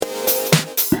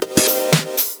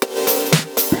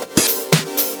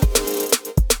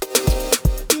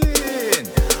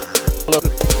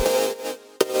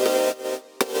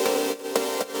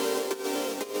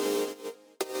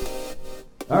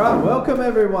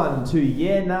everyone to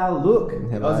Yeah Nah Look,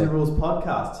 Hello. Aussie Rules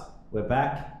podcast. We're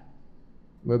back.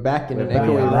 We're back in We're an back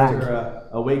echoey after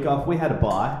a week off. We had a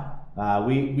bye.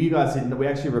 You guys didn't. We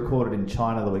actually recorded in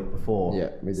China the week before. Yeah,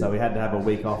 we did. So we had to have a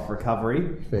week off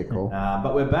recovery. Fair call.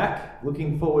 But we're back.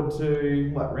 Looking forward to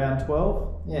round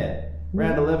 12? Yeah,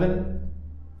 round 11.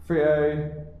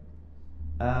 Freo.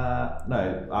 Round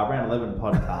 11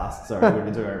 podcast. Sorry, we're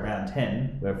going to do round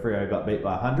 10 where Freo got beat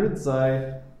by 100.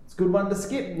 So it's a good one to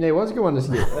skip. Yeah, it was a good one to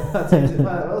skip.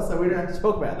 So we don't have to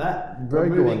talk about that. Very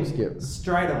We're good one to moving skip.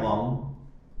 Straight along.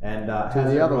 And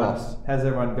the other loss. How's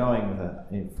everyone going with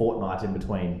a fortnight in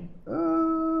between?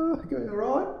 Going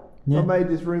alright. Yeah. I made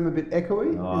this room a bit echoey.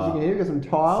 As you can hear, we've got some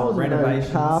tiles Some and no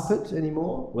renovations. carpet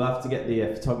anymore. We'll have to get the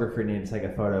photographer in here to take a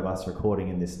photo of us recording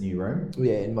in this new room.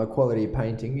 Yeah, and my quality of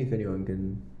painting, if anyone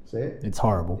can see it. It's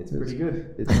horrible. It's pretty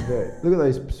good. It's very. Look at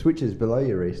those switches below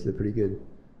you, Reese. They're pretty good.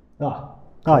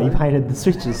 Oh, you painted the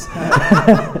switches.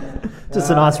 Just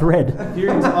a nice red. If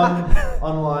you're into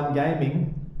online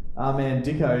gaming, our man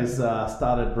Dicko's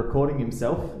started recording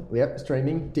himself. Yep,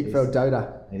 streaming. Dickfeld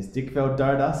Dota. He's Dickfeld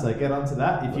Dota, so get onto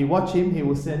that. If you watch him, he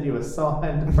will send you a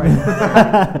signed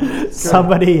frame.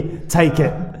 Somebody take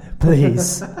it,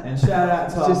 please. And shout out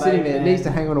to It's just our sitting main there. It man, needs to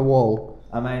hang on a wall.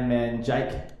 our main man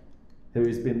Jake,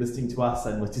 who's been listening to us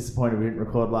and was disappointed we didn't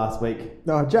record last week.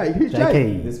 No, Jake. Who's Jake?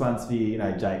 Jakey. This one's for you,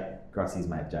 Jake, Grossi's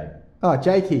mate, Jake. Oh,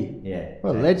 Jakey. Yeah.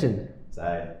 What a Jake. legend.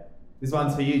 So, this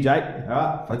one's for you, Jake. All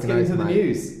right, let's Fucking get into oath, the mate.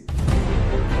 news.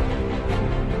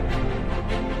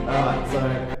 All right, so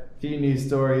a few news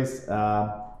stories.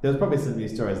 There was probably some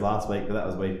news stories last week, but that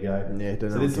was a week ago. Yeah,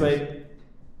 don't so know this what week,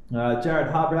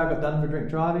 Jared Harbrow got done for drink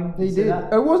driving. He You see did. that?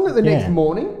 Oh, wasn't it the next Yeah.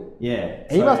 morning? Yeah.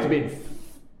 He so- must have been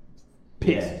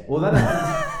pissed. Yeah. Well, that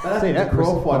happened See, to that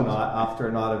Croft was one fun. night after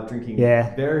a night of drinking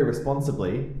Yeah. very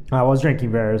responsibly. I was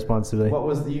drinking very responsibly. What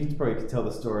was you probably could tell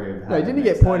the story of how No, didn't he the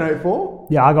get next day- 0.04?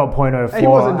 Yeah, I got 0.04 He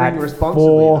wasn't drinking at responsibly,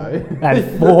 4, though. at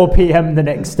 4 p.m. the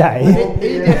next day.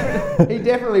 He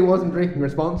definitely wasn't drinking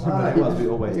responsibly. Oh, he was, we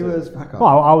always He do. was fuck off.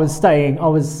 Well, I was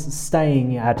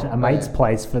staying at a mate's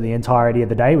place for the entirety of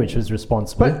the day, which was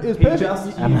responsible. But it was He perfect.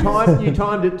 just- You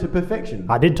timed it to perfection.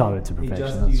 I did time it to He perfection.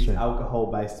 just That's used true.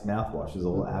 alcohol-based mouthwash is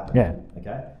all that happened. Yeah.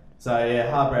 Okay. So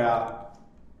yeah, Harbrow.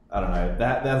 I don't know.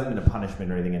 That there hasn't been a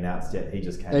punishment or anything announced yet. He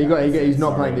just came. Yeah, out and said he's not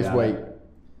sorry playing this about week.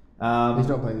 it. He's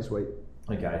not playing this week.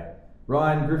 Okay.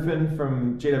 Ryan Griffin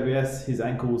from GWS. His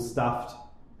ankle's stuffed,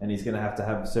 and he's going to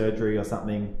have surgery or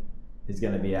something. He's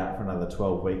going to be out for another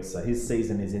 12 weeks. So his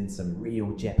season is in some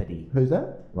real jeopardy. Who's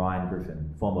that? Ryan Griffin,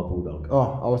 former Bulldog.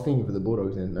 Oh, I was thinking for the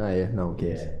Bulldogs then. Oh yeah, no one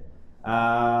cares.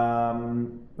 Yeah.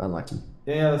 Unlucky.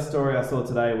 The other story I saw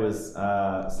today was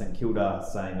St Kilda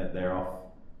saying that they're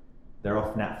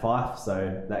off Nat Fyfe,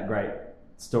 so that great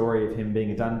story of him being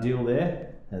a done deal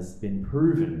there has been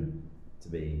proven to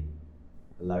be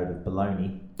a load of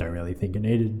baloney. Don't really think it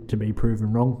needed to be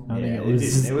proven wrong. I think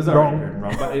It was already proven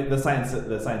wrong, but the Saints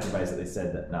have basically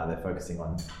said that they're focusing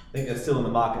on. I think they're still in the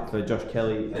market for Josh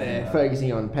Kelly and,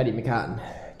 Focusing on Paddy McCartan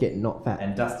getting not fat.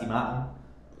 and Dusty Martin.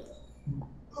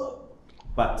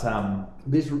 But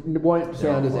This won't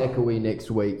sound as Yeah. echoey next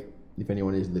week if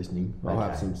anyone is listening. I'll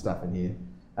have Okay. some stuff in here.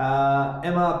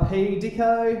 MRP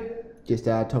Dicko. Just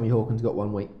Tommy Hawkins got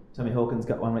 1 week. Tommy Hawkins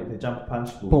got 1 week for the jumper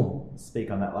punch. We'll Boom. speak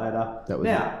on that later. That was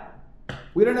now,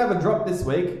 we don't have a drop this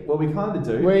week. Well, we kind of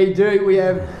do. We do.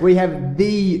 We have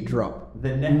the drop.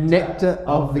 The nectar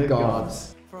of the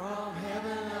gods. From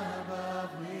heaven above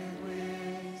with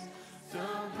wings, some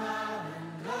power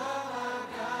and love our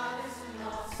God is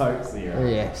not. Coke Zero.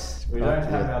 Yes. We don't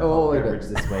have yeah. alcohol we beverage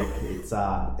don't. this week. It's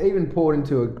Even poured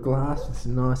into a glass with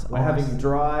some nice we're ice. having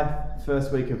dry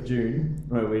first week of June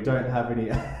where we don't have any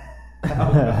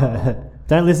alcohol.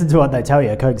 Don't listen to what they tell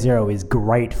you. Coke Zero is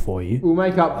great for you. We'll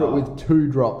make up for it with 2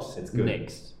 drops. It's good.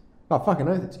 Next. Oh, fucking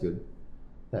oath, it's good.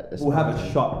 That's We'll have fine.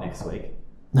 a shot next week.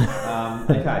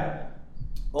 Okay.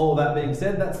 All that being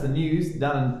said, that's the news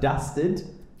done and dusted.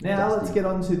 Now Dusty. let's get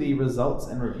on to the results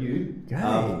and review Okay.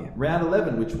 of round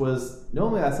 11, which was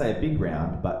normally I say a big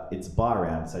round, but it's a bye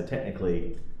round, so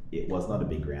technically it was not a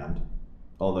big round.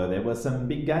 Although there were some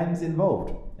big games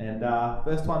involved. And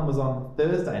first one was on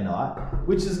Thursday night,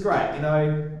 which is great.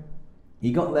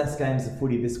 You got less games of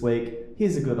footy this week.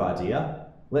 Here's a good idea.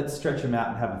 Let's stretch them out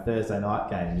and have a Thursday night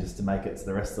game just to make it so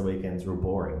the rest of the weekend's real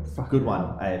boring. Fuck Good yeah. one,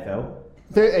 AFL.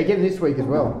 Again this week as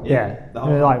well. Yeah. the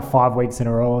whole- Like 5 weeks in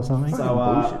a row or something. So,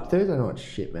 Fucking bullshit. Thursday night's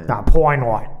shit, man. Nah, pie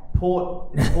night.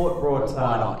 Port brought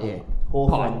Why not, yeah.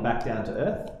 Hawthorn back down to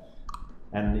earth.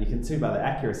 And you can see by the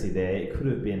accuracy there, it could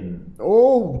have been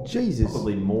Oh, Jesus.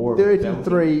 probably more of a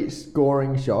 33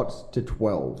 scoring shots to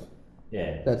 12.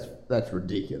 Yeah. That's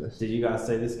ridiculous. Did you guys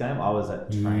see this game? I was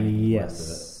at training. Most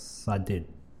Yes, I did.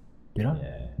 Did I? of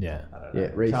it. Yeah. I don't know. Yeah,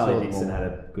 Reece saw Charlie them Dixon all. had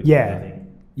a good Yeah. game, I think.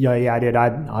 Yeah, I did.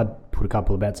 I put a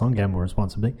couple of bets on, gamble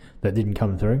responsibly, that didn't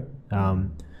come through.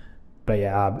 But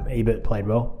yeah, Ebert played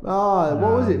well. Oh,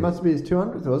 what was it? Must be his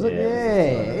 200th, was it? Yeah,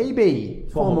 it was his Yeah,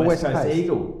 EB, former West Coast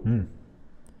Eagle.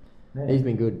 Yeah. He's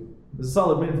been good. It was a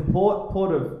solid win for Port.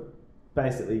 Port have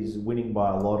basically just winning by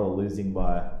a lot or losing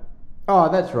by. Oh,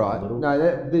 that's right. Little.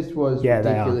 No, this was Yeah,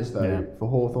 they are. ridiculous though Yeah. for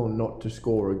Hawthorn not to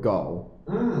score a goal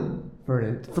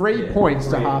for 3 Yeah, points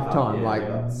to 3 half time. yeah, they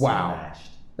got Wow,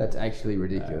 smashed. that's actually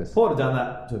ridiculous. Port have done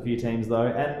that to a few teams though,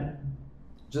 and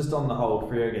just on the whole,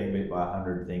 Freo getting beat by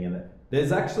 100 thing, and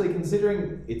there's actually,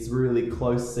 considering it's really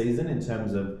close season in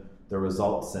terms of the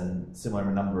results and similar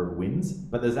number of wins,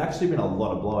 but there's actually been a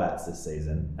lot of blowouts this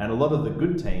season, and a lot of the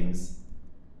good teams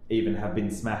even have been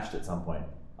smashed at some point.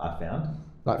 I found.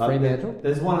 Like Fremantle?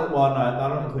 There's one. Well, no, I'm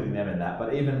not including them in that,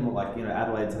 but even like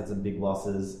Adelaide's had some big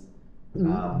losses. A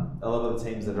lot of the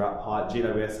teams that are up high,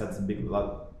 GWS had some big, like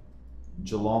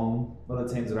Geelong. A lot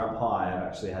of teams that are up high have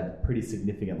actually had pretty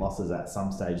significant losses at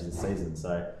some stage this season.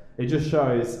 So it just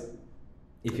shows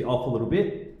if you're off a little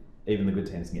bit, even the good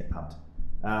teams can get pumped.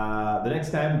 The next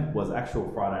game was actual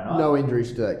Friday night. No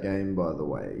injuries to that game, by the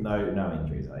way. No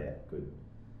injuries. Oh yeah, good.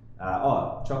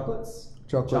 Chocolates.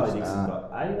 Chocolates, Charlie Dixon got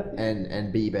 8, I think.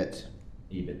 And B-Bet.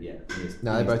 Ebert, yeah.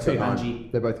 No, they both got 9.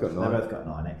 They both got 9. They both got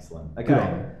 9, excellent. Good Okay,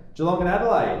 on Geelong and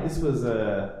Adelaide. This was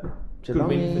a good win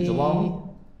for Geelongie.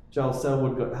 Geelong. Joel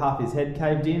Selwood got half his head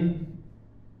caved in.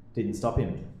 Didn't stop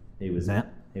him. He was Nah.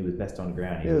 best on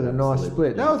ground. He It was a nice absolute-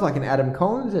 split. That was like an Adam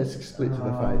Collins-esque split to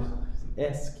the face.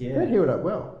 Esque, yeah. That healed up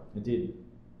well. It did.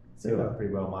 Sealed up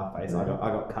pretty well my face. I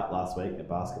got cut last week at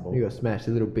basketball. You got smashed.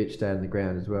 A little bitch stayed on the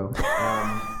ground as well.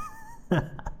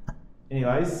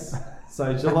 Anyways,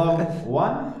 so Geelong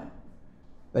won.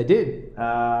 They did. It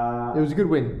Brought was a good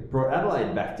win.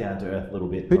 Adelaide back down to earth a little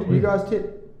bit. Who did probably. you guys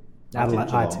tip? Adelaide,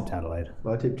 Geelong. I tipped Adelaide.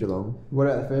 I tipped Geelong. What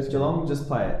about the first game? Geelong just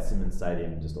play at Simmons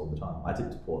Stadium just all the time. I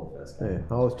tipped Port the first game.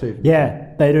 Yeah, I was 2.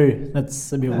 Yeah, they do.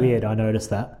 That's a bit weird. I noticed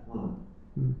that.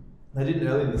 They didn't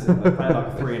early in the season. They played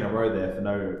like 3 in a row there for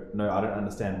no. I don't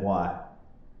understand why.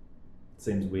 It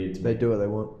seems weird to me. They do what they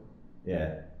want.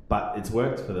 Yeah, but it's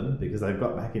worked for them because they've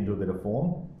got back into a bit of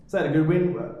form. So they had a good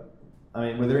win. I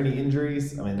mean, were there any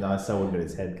injuries? I mean, no, Selwood got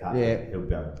his head cut. Yeah. He'll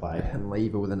be able to play. And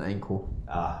Lever with an ankle.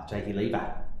 Jakey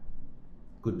Lever,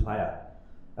 good player.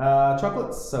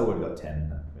 Chocolates. Selwood got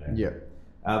 10. Yep.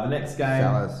 The next game.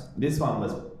 Salas. This one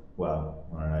was, well,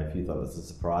 I don't know if you thought it was a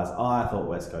surprise. I thought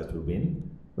West Coast would win.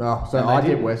 Oh, so And they I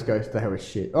tipped did. West Coast. They were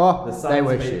shit. Oh, The they Suns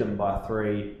were beat shit. them by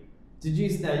 3. Did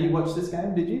you? Now you watched this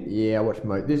game? Did you? Yeah, I watched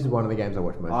most. This is one of the games I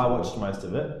watched most. I of. watched most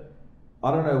of it. I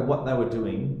don't know what they were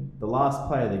doing. The last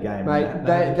play of the game, Mate, had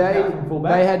to kick out from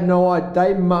fullback. they had no idea.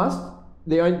 They must.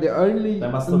 The only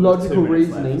They must have looked 2 logical minutes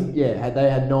reasoning, left.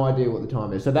 they had no idea what the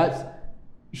time is. So that's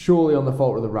surely on the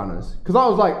fault of the runners. Because I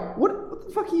was like, what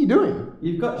the fuck are you doing?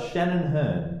 You've got Shannon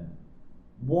Hearn.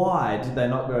 Why did they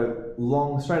not go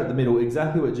long, straight at the middle?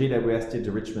 Exactly what GWS did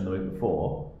to Richmond the week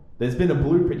before. There's been a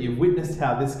blueprint. You've witnessed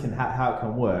how this can how it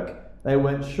can work. They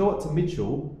went short to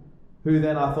Mitchell, who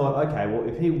then I thought, okay, well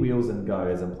if he wheels and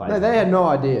goes and plays, No, they had no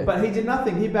idea. But he did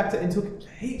nothing. He backed it and took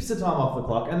heaps of time off the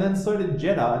clock, and then so did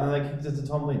Jeddah, and then they kicked it to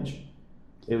Tom Lynch.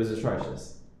 It was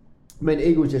atrocious. I mean,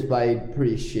 Eagles just played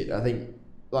pretty shit. I think,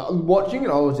 like, watching it,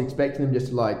 I was expecting them just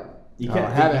to like You oh,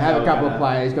 kept have thinking a they were couple of gonna-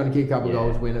 players, going to kick a couple Yeah.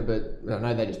 of goals, win it. But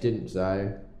no, they just didn't.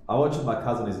 So I watched with my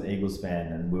cousin who's an Eagles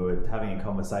fan, and we were having a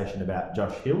conversation about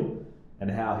Josh Hill and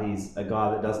how he's a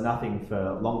guy that does nothing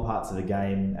for long parts of the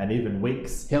game and even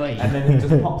weeks. Hilly. And then he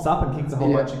just pops up and kicks a whole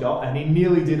Yeah. bunch of goals, and he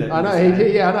nearly did it. I in know, this he game.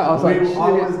 did, yeah, I know. I was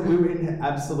like, we were in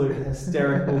absolute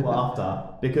hysterical laughter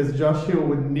because Josh Hill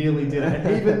would nearly did it.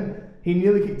 And even he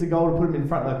nearly kicked a goal to put him in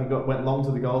front, like went long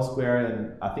to the goal square,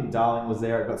 and I think Darling was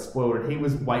there. It got spoiled, and he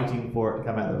was waiting for it to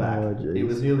come out the back. Oh, jeez. It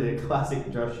was nearly a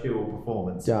classic Josh Hill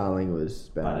performance. Darling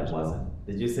was But bad it as well. wasn't.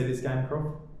 Did you see this game,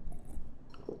 Croft?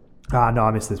 No,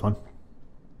 I missed this one.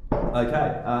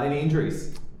 Okay. Any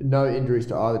injuries? No injuries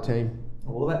to either team.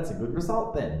 Well, that's a good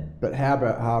result then. But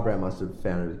Harbrow must have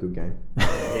found it was a good game.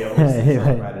 He obviously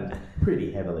celebrated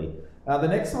pretty heavily. The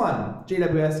next one,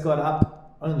 GWS got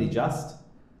up only just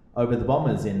over the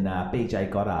Bombers in BJ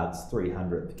Goddard's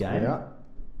 300th game. Yeah.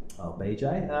 Oh,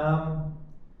 BJ.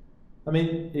 I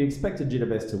mean, you expected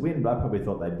GWS to win, but I probably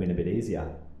thought they'd win a bit easier.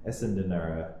 Essendon are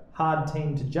a hard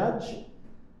team to judge.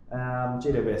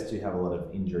 GWS do have a lot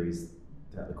of injuries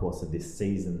throughout the course of this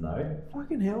season, though.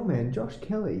 Fucking hell, man. Josh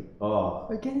Kelly. Oh,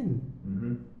 Again.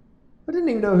 mm-hmm. I didn't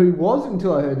even know who he was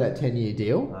until I heard that 10-year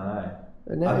deal. I know.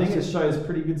 But now I think it it's just- shows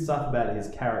pretty good stuff about his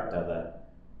character that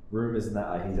rumours and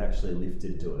that he's actually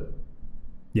lifted to it.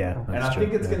 Yeah, And that's I true.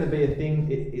 think it's yeah. going to be a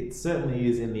thing. It certainly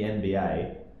is in the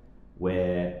NBA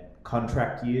where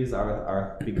contract years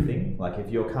are a big thing. Like if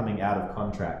you're coming out of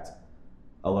contract,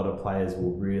 a lot of players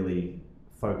will really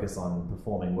focus on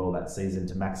performing well that season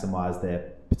to maximise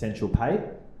their potential pay.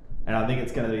 And I think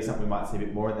it's going to be something we might see a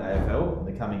bit more in the AFL in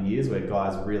the coming years where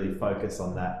guys really focus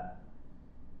on that,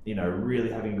 you know,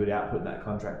 really having good output in that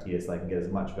contract year so they can get as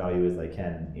much value as they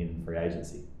can in free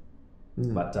agency.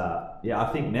 But yeah,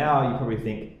 I think now you probably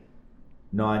think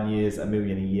 9 years, $1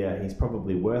 million a year, he's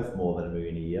probably worth more than $1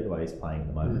 million a year the way he's playing at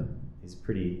the moment. He's a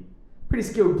pretty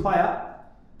skilled player.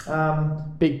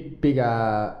 Big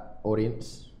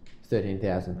audience,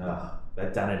 13,000.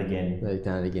 They've done it again. They've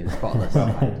done it again, spotless.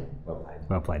 Well played. Well played.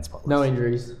 Well played, Spotless. No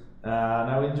injuries.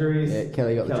 No injuries. Yeah,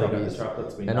 Kelly got the chocolates.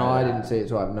 chocolates. We And know I that. didn't see it,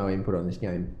 so I have no input on this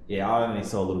game. Yeah, I only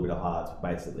saw a little bit of highlights.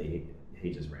 Basically,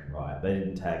 he just ran riot. They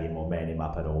didn't tag him or man him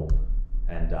up at all.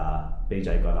 And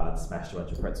BJ Goddard smashed a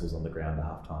bunch of pretzels on the ground at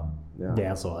halftime.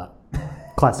 Yeah, I saw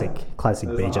that. Classic That was the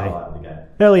BJ. highlight of the game.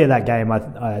 Earlier that game,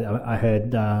 I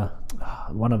heard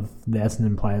one of the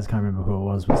Essendon players, can't remember who it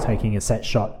was taking a set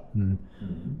shot, and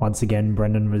once again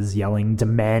Brendan was yelling,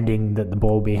 demanding that the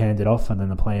ball be handed off, and then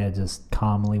the player just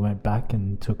calmly went back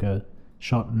and took a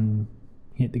shot and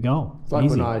hit the goal. It's like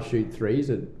Easy. when I shoot threes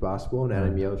at basketball and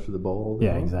Adam yells for the ball. all the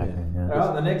Yeah, time. exactly. Yeah. All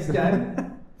right, the next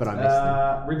game. But I missed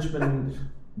them. Richmond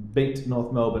beat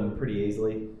North Melbourne pretty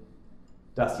easily.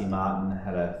 Dusty Martin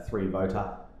had a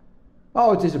 3-voter. I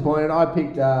was disappointed. I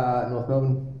picked North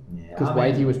Melbourne because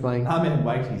Waity was playing. I mean,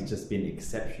 Waitie's just been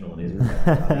exceptional in his return.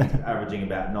 I think he's averaging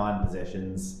about 9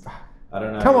 possessions. I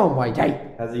don't know. Come on,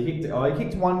 Waity. Has he kicked? Oh, he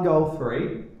kicked 1 goal,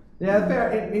 3. Yeah,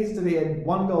 fair. It needs to be a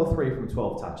 1 goal, 3 from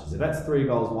 12 touches. If that's 3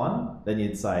 goals, 1, then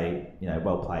you'd say, you know,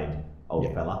 well played,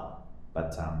 old fella.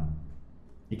 But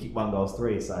you kicked 1 goal,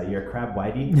 3, so you're a crab,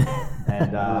 Wadey.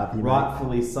 And Love you,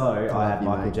 rightfully so, I Love had you,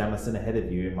 Michael mate. Jamison ahead of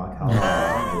you in my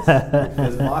colour.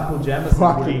 Because Michael Jamison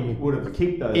Fucking would have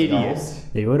kicked those idiot. goals.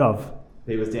 He would have.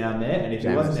 He was down there, and if he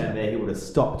Jamison. wasn't down there, he would have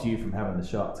stopped you from having the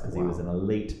shots because he was an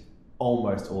elite,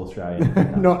 almost All-Australian.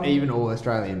 kicker. Not even all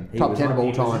Australian. He Top was 10 of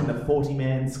all he was in time. the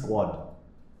 40-man squad,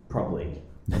 probably.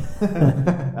 But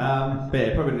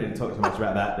yeah, probably didn't talk too much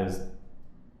about that. It was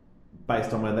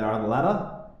based on where they are on the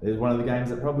ladder. It was one of the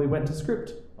games that probably went to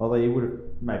script, although you would have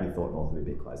maybe thought North would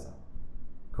be a bit closer.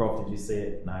 Croft, did you see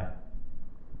it? No.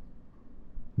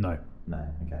 No. No.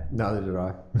 Okay. Neither did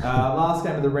I. Last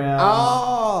game of the round.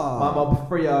 My mob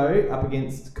Freo up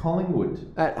against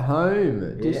Collingwood. At home.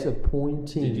 Yeah.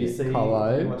 Disappointing. Did you see?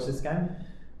 Colo. Did you watch this game?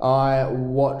 I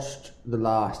watched the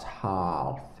last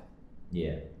half.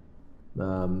 Yeah.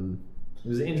 Um, It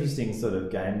was an interesting sort of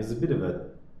game. It was a bit of a...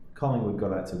 Collingwood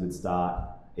got out to a good start.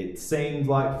 It seemed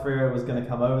like Freo was going to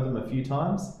come over them a few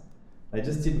times. They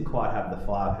just didn't quite have the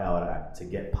firepower to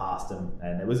get past them.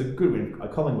 And it was a good win.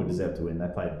 Collingwood deserved to win. They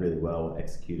played really well,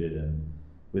 executed, and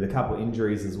with a couple of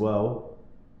injuries as well.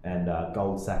 And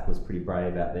Goldsack was pretty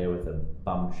brave out there with a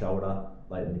bum shoulder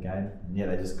late in the game. And yeah,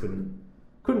 they just couldn't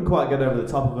quite get over the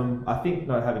top of them. I think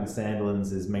not having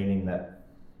Sandilands is meaning that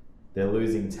they're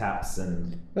losing taps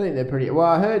and... I think they're pretty... Well,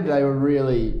 I heard they were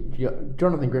really...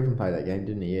 Jonathan Griffin played that game,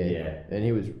 didn't he? Yeah. And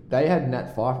he was... They had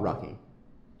Nat Fyfe rucking.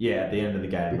 Yeah, at the end of the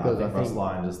game, Because I think I Ross think-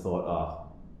 Lyon just thought,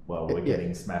 oh, well, we're Yeah.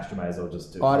 getting smashed. We may as well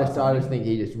just do. I just think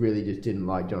he just really just didn't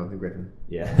like Jonathan Griffin.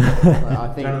 Yeah. Like,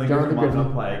 I think Jonathan Griffin might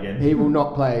not play again. He will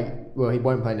not play... Well, he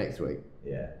won't play next week.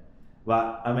 Yeah,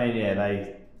 but I mean,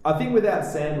 yeah, I think without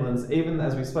Sandilands, even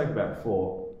as we spoke about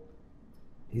before,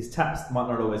 his taps might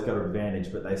not always go to advantage,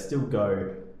 but they still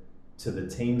go to the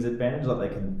team's advantage.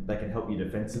 Like they can help you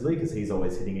defensively because he's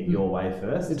always hitting it your way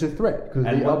first. It's a threat because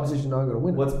And the what- opposition aren't going to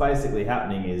win. What's basically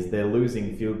happening is they're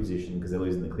losing field position because they're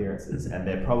losing the clearances, and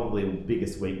their probably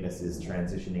biggest weakness is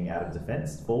transitioning out of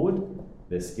defence forward.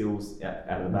 Their skills out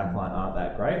of the back line aren't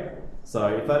that great. So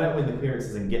if they don't win the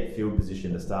clearances and get field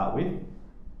position to start with,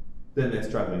 then they're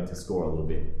struggling to score a little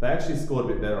bit. They actually scored a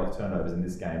bit better off turnovers in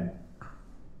this game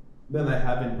than they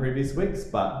have in previous weeks,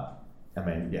 but I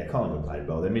mean, yeah, Collingwood played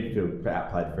well. Their midfield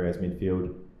outplayed Frio's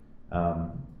midfield.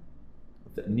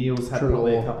 Neil's had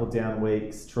probably a couple down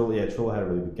weeks. Trull had a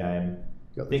really good game.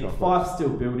 Got I the think chocolates. Fife's still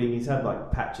building. He's had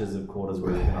like patches of quarters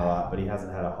where he's been alright, but he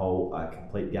hasn't had a whole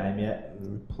complete game yet.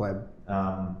 Pleb.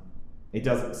 He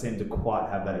doesn't seem to quite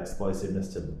have that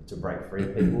explosiveness to break free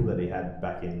of people that he had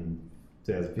back in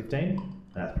 2015. And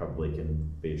that probably can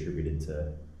be attributed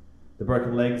to the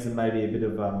broken legs and maybe a bit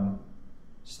of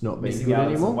Just not being missing good out on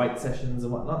some anymore. weight sessions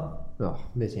and whatnot. Oh,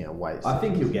 missing out weight. I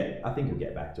think he'll get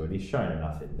back to it. He's shown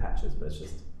enough in patches, but it's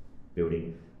just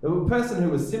building. The person who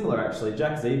was similar, actually,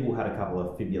 Jack Zeeble had a couple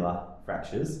of fibular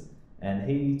fractures, and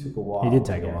he took a while. He did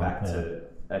to take a get while, back yeah. to.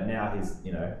 And now he's,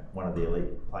 one of the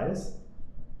elite players.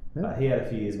 Yeah. But he had a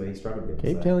few years where he struggled a bit.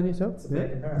 Keep so telling yourself. it's a fair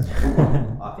comparison,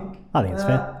 I think. I think it's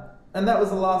fair. And that was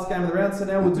the last game of the round. So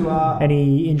now we'll do our.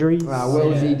 Any injuries?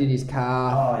 Wellesley Yeah. did his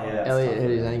calf. Oh, yeah, that's Elliot tough. hit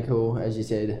his ankle, as you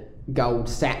said. Gold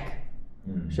sack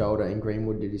Mm. shoulder, and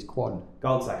Greenwood did his quad.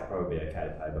 Goldsack probably okay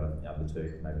to pay, but I think the other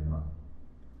two maybe not.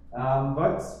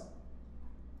 Votes.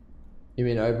 You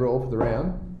mean overall for the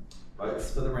round?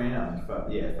 Votes for the round. For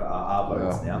our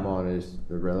votes Well, now. mine is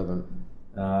irrelevant.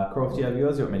 Croft, do you have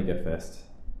yours? Or you want me to go first?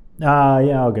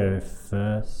 Yeah, I'll go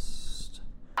first.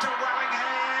 To Wellingham!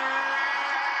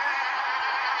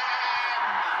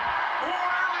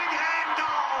 Wellingham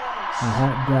goals!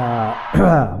 I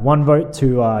had 1 vote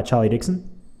to Charlie Dixon,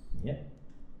 Yeah.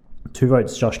 2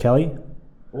 votes Josh Kelly,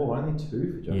 Oh, only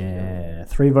 2 for Josh. yeah,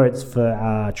 3 votes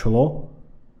for Treloar.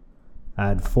 I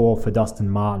had 4 for Dustin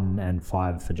Martin and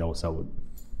 5 for Joel Selwood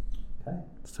Okay.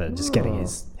 for just getting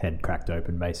his head cracked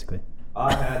open, basically.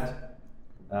 I had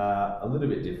a little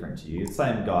bit different to you.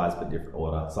 Same guys, but different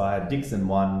order. So I had Dixon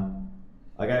 1.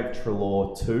 I gave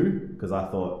Treloar 2 because I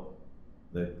thought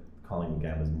the Collingwood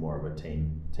game was more of a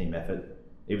team effort,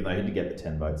 even though he did get the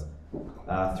 10 votes.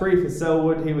 3 for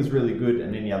Selwood. He was really good,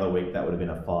 and any other week that would have been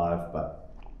a 5.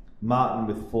 But Martin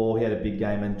with 4, he had a big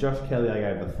game, and Josh Kelly I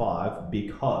gave the 5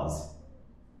 because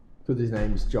Because his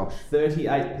name's Josh.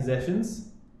 38 possessions,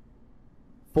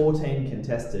 14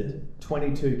 contested,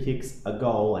 22 kicks, a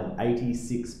goal, and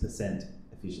 86%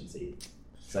 efficiency.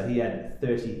 So he had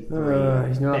 33.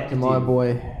 He's not up to my effective-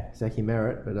 boy, Zachy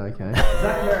Merritt, but okay.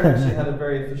 Zach Merritt actually had a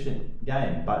very efficient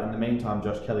game, but in the meantime,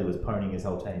 Josh Kelly was pwning his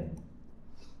whole team.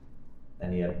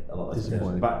 And he had a lot less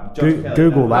Disappointing. possession. But Josh Kelly,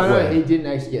 Google that that No, word. he didn't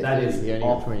actually get that 30. is He only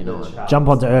off got the 29. charts. Jump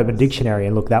onto Urban Dictionary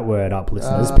and look that word up,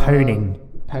 listeners. Pooning.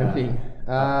 Pounding.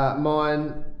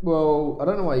 Mine, well, I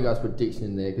don't know why you guys put Dixon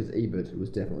in there because Ebert was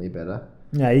definitely better.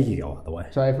 Yeah, you could go either way.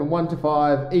 So from 1 to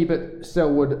 5, Ebert,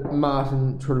 Selwood,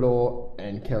 Martin, Treloar,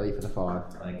 and Kelly for the 5.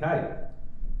 Okay.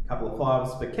 Couple of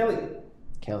 5s for Kelly.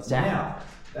 Now,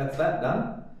 that's that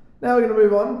done. Now we're going to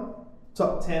move on.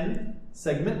 Top 10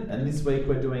 segment, and this week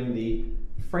we're doing the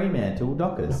Fremantle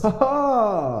Dockers.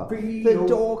 The Freedom.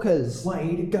 Dorkers.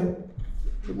 Way to go.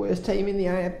 The worst team in the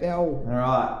AFL.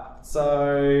 Alright,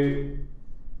 so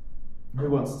who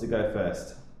wants to go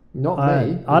first? Not I-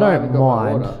 me. 'cause I don't haven't got my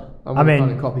mind. order. I'm I going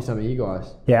mean- to copy some of you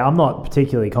guys. Yeah, I'm not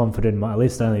particularly confident in my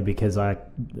list only because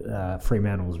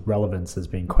Fremantle's relevance has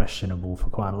been questionable for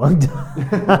quite a long time.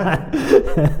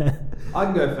 I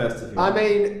can go first if you I want.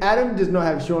 mean, Adam does not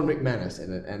have Sean McManus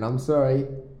in it, and I'm sorry.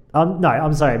 No,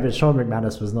 I'm sorry, but Sean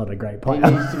McManus was not a great He player.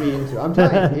 needs to be into it. I'm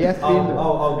telling you, he has to be into it.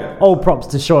 I'll go. All props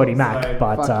to Shorty Mac, So,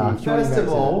 but fuck you. Shawnee First Mack's of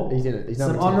in all, it. He's in it. He's some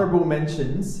number 10. honourable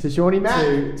mentions To Shawnee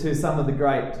Mack. to some of the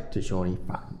great, To Shawnee.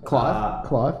 Clive.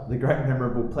 the great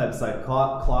memorable plebs. So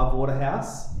Clive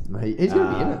Waterhouse, He's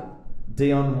going to be in it.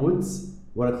 Dion Woods.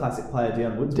 What a classic player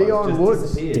Dion Woods Dion was. Just Woods.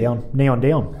 disappeared.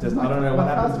 Dion. Just, I don't know what My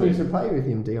happened husband used to to play with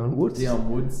him, Dion Woods.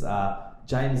 Dion Woods.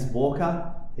 James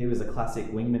Walker. He was a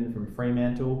classic wingman from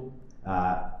Fremantle.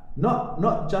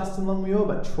 Not Justin Longmuir,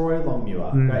 but Troy Longmuir.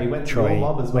 Okay, he went to Troy your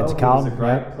mob as went well. to Carlton, He was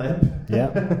a great yeah.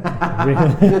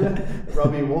 pleb. Yep.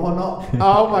 Robbie Warnock.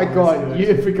 Oh my He was god, good.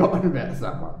 you've forgotten about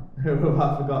someone. Who have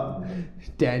I forgotten?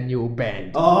 Daniel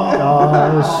Band.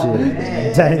 Oh, shit.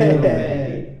 man. Daniel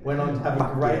Band. Went on to have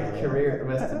a great yeah. career at the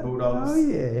Western Bulldogs. Oh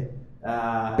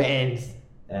yeah. Bands.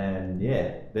 And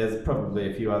yeah, there's probably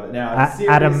a few other. Now,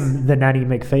 Adam the Nanny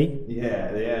McPhee.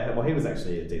 Yeah. Well, he was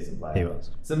actually a decent player. He was.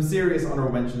 Some serious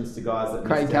honourable mentions to guys that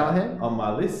Craig missed out Callaghan? on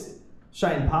my list.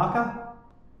 Shane Parker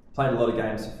played a lot of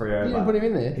games for Freo. You didn't put him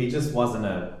in there? He just wasn't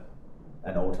an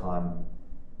all-time.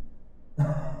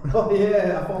 Oh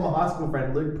yeah, a former high school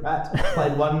friend, Luke Pratt,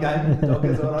 played one game in the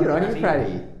Dockers. Good on you,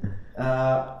 Pratty.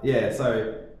 Yeah,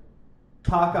 so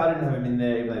Parker, I didn't have him in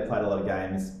there, even though he played a lot of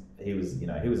games. He was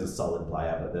a solid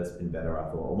player, but there's been better, I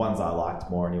thought. Or ones I liked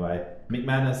more anyway.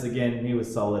 McManus, again, he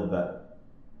was solid, but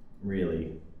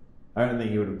really, I don't think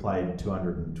he would have played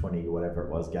 220 or whatever it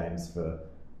was games for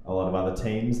a lot of other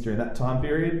teams during that time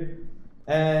period.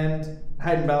 And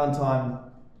Hayden Valentine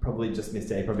probably just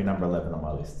missed out. He probably number 11 on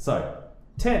my list. So,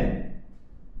 10.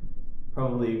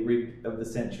 Probably rig of the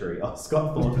century. Oh,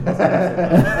 Scott Thornton. Number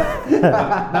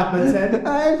 10.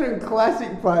 I have some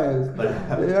classic players.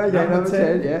 Number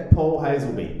 10, yeah. Paul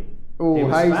Hazelby. Oh, He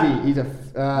was Hazy, fat. he's a He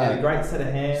had a great set of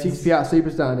hands. 6PR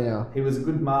superstar now. He was a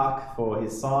good mark for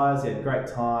his size. He had great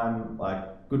time,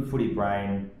 like good footy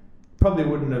brain. Probably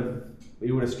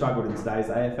he would have struggled in today's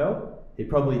AFL. He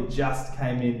probably just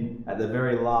came in at the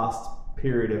very last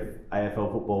period of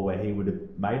AFL football where he would have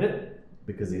made it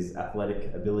because his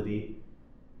athletic ability,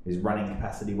 his running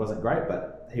capacity wasn't great,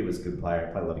 but he was a good player.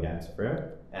 Played a lot of games for Freo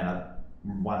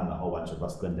and won a whole bunch of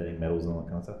Ross Glendenning medals and all that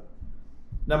kind of stuff.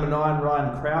 Number 9,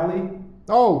 Ryan Crowley.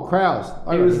 Oh, Krause.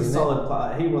 He was a solid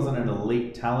player. He wasn't an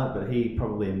elite talent, but he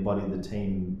probably embodied the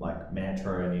team like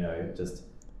mantra and just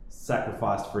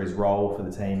sacrificed for his role for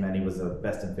the team, and he was a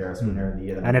best and fairest winner in the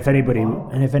year. And if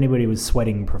anybody was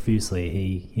sweating profusely,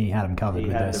 he had them covered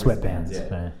with those sweatbands. Yeah.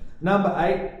 So. Number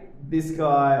 8, this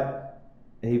guy,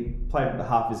 he played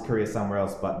half his career somewhere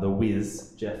else, but the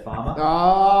Wiz, Jeff Farmer.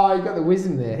 Oh, you got the whiz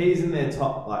in there. He's in their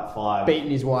top 5 Beating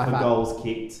his wife for up. goals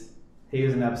kicked. He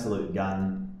was an absolute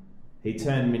gun. He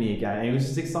turned mini a game. It was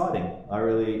just exciting. I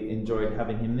really enjoyed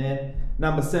having him there.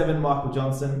 Number 7, Michael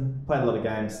Johnson. Played a lot of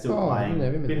games, still playing.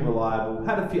 Been reliable.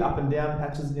 Had a few up and down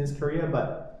patches in his career,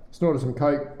 but Snorted some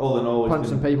coke. all in all, Punched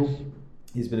some people.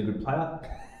 he's been a good player.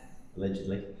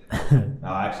 Allegedly. No,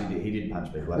 actually, he did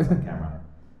punch people. That's on camera.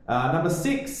 Number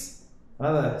 6,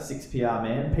 another 6PR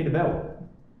man, Peter Bell.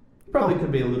 Probably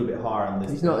could be a little bit higher on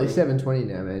this. He's not. He's 720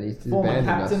 now, man. He's Former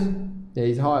abandoned us. captain. Yeah,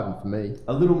 he's higher than for me.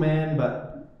 A little man,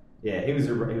 but yeah, he was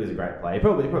a great player. He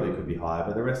probably could be higher,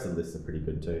 but the rest of the list are pretty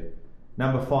good too.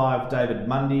 Number 5, David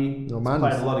Mundy. Oh, He's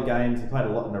Mundy's- played a lot of games. He played a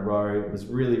lot in a row. Was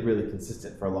really, really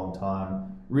consistent for a long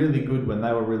time. Really good when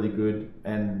they were really good,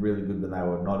 and really good when they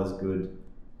were not as good.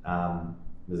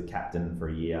 Was a captain for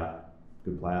a year.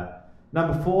 Good player.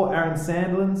 Number 4, Aaron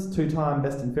Sandlands, 2-time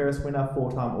best and fairest winner,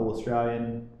 4-time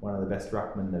All-Australian, one of the best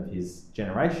ruckmen of his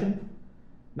generation.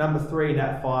 Number 3,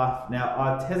 Nat Fyfe. Now,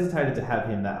 I hesitated to have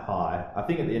him that high. I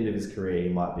think at the end of his career, he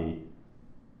might be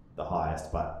the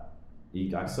highest, but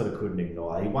I sort of couldn't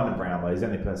ignore. He won a Brownlow. He's the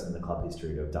only person in the club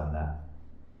history to have done that.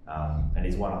 And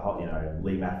he's won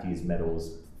Lee Matthews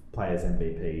medals, players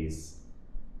MVPs,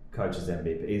 coaches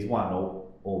MVP. He's won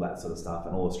all that sort of stuff,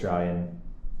 and All-Australian.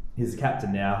 He's the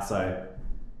captain now, so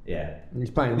yeah. He's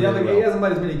playing He really well. hasn't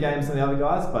played as many games as the other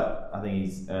guys, but I think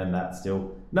he's earned that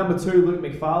still. Number 2, Luke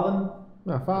McFarlane.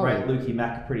 No, far Rate away. Lukey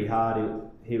Mack pretty hard.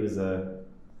 He was an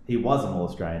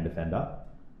All-Australian defender,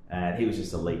 and he was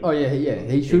just elite. Oh yeah,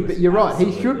 he should be. was You're right. He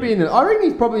should absolutely- be in it. I reckon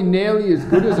he's probably nearly as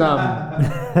good as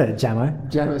Jamo.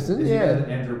 Jamison. Is he better Yeah.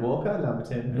 than Andrew Walker, number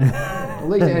 10? At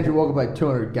least Andrew Walker played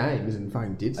 200 games and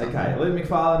fucking did something. Okay, Luke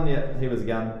McFarlane, yeah, he was a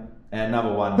gun. And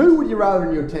number 1. Who would you rather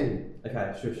in your team?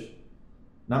 Okay, shush.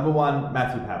 Number 1,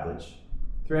 Matthew Pavlich.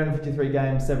 353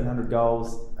 games, 700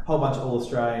 goals, a whole bunch of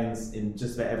All-Australians in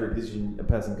just about every position a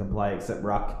person can play except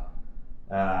ruck.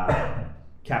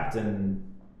 Captain,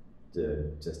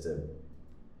 just a...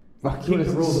 Fuck, Kick you the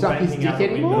want rules to of suck his banking dick out the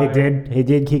anymore? window. He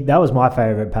did kick. That was my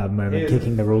favourite Pav moment, He was-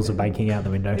 kicking the rules of banking out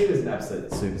the window. He was an absolute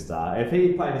superstar. If he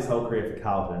played his whole career for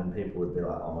Carlton, people would be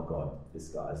like, "Oh my god, this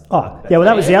guy's." Oh yeah, well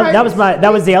that was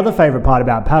that was the other favourite part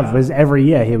about Pav was every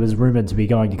year he was rumoured to be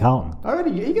going to Carlton. I don't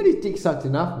think he got his dick sucked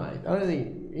enough, mate. I don't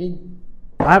think he.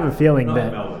 I have a feeling Not in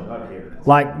that Melbourne. Not here.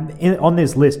 like on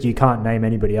this list you can't name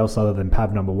anybody else other than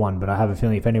Pav number 1, but I have a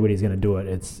feeling if anybody's going to do it,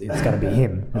 it's going to be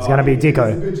him. It's going to be There's a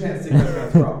Dicko. good chance Dicko's going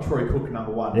to throw up Troy Cook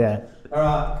number 1. Yeah. All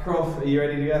right, Croft, are you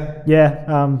ready to go? Yeah,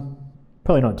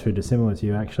 probably not too dissimilar to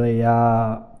you actually.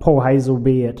 Paul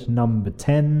Hazelby at number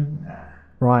 10.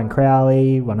 Ryan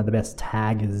Crowley, one of the best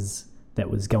taggers that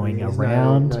was going There's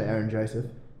around. No Aaron Joseph.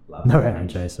 Love No it. Aaron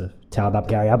Joseph. Towed up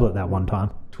Gary Ablett that one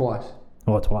time. Twice.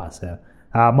 Or twice, yeah.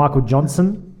 Michael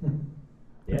Johnson.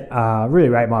 Yeah. Really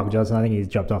rate Michael Johnson. I think he's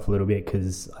dropped off a little bit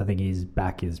because I think his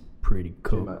back is pretty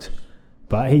Too much. cooked.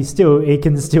 But he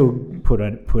can still put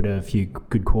a few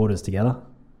good quarters together.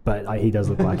 But he does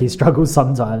look like he struggles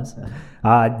sometimes.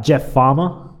 Jeff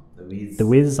Farmer, the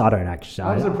Wiz. I don't actually.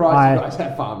 I'm surprised you guys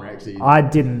have Farmer actually. I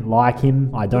didn't like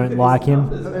him. I don't like him.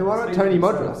 I mean, why not Tony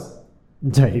Modras?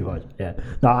 Tony Modras, yeah.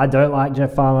 No, I don't like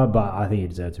Jeff Farmer, but I think he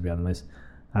deserves to be on the list.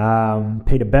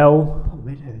 Peter Bell. Oh,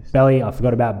 Meadows. Belly, I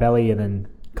forgot about Belly, and then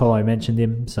Colo mentioned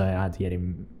him, so I had to get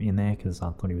him in there because I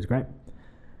thought he was great.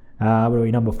 What are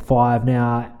we, number 5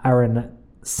 now? Aaron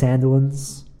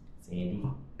Sandilands. Sandy.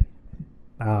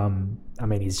 I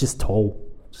mean, he's just tall,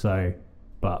 so,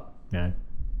 but,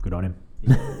 good on him.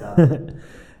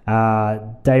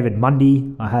 David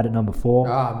Mundy, I had at number 4.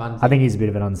 Ah, Mundy. I think he's a bit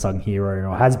of an unsung hero,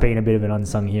 or has been a bit of an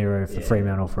unsung hero for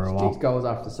Fremantle for a Six while. goals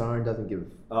after siren, doesn't give.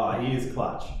 Oh, he is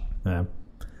clutch. Yeah.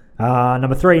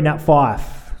 Number 3, Nat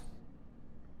Fyfe.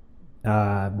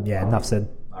 Enough said.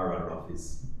 I wrote it off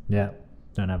his. Yeah,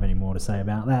 don't have any more to say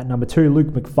about that. Number 2, Luke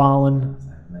McFarlane.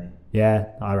 Same for me. Yeah,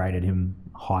 I rated him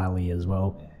highly as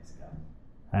well. Yeah, he's a gun.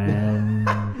 And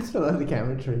I still love the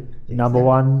commentary. number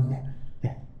 1,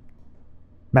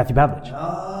 Matthew Pavlich.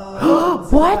 Oh,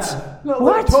 What? Not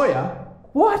What? Toya.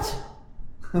 What?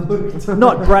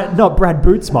 Not Brad They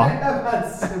Bootsma. have had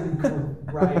some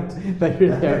great. They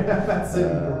really They have. have had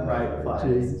some great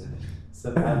players. Jeez.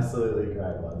 Some absolutely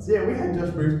great ones. Yeah, we had Josh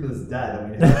Brewster's dad. I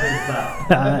mean, how good is that?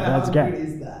 That's How great. good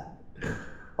is that?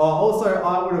 Oh, also,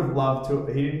 I would have loved to.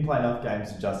 He didn't play enough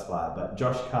games to justify it, but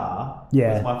Josh Carr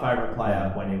Yeah. was my favourite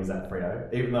player when he was at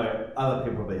Freo, even though other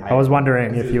people probably hate I was him wondering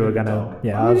because if he you was were a good gonna. dog.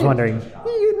 Yeah, I was wondering. Josh Carr.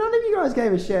 None of you guys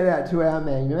gave a shout out to our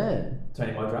main man,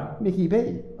 Tony Modra. Mickey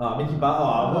B. Oh, Mickey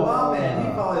Butler. Oh, well, man,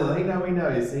 he follows.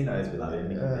 He knows we love him,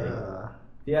 Mickey B.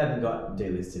 If he hadn't got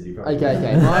delisted, he probably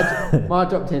Okay. My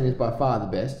top 10 is by far the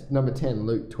best. Number 10,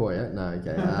 Luke Toya. No,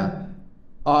 okay.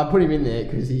 I put him in there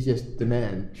because he's just the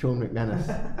man. Sean McManus.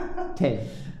 10.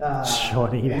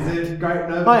 Shawnee. He's a great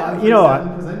no. You know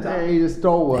what? Presenter. He's a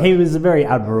stalwart. He was a very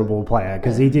admirable player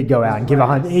because he did go out and give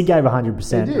 100. He gave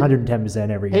 100%, He did. 110%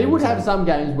 every game. He would so- have some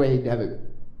games where he'd have a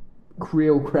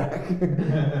real crack.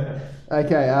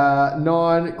 Okay,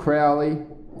 9, Crowley.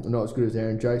 Not as good as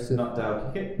Aaron Joseph. Not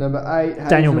Dale Kickett. Number 8,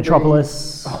 Daniel Hazelby.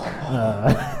 Metropolis.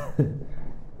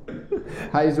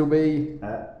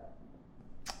 Hazelby.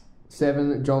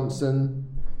 7, Johnson.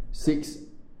 6,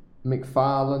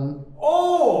 McFarlane.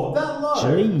 Oh, that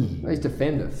low. Gee. He's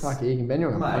defender. Fuck, he can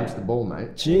anyone can Mate. punch the ball,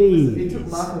 mate. He took Jeez.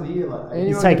 mark of the year. Like,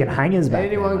 Anyone taking can- hangers back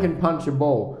Anyone there, can mate. punch a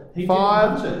ball. He didn't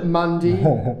 5, punch it. Mundy.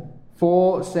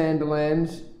 4,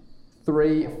 Sanderland.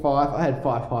 3, 5. I had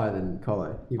 5 higher than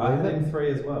Colo. You I believe had it? him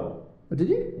 3 as well. Oh, did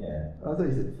you? Yeah. I thought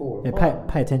you said 4 or Yeah, 5.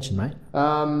 pay attention, mate.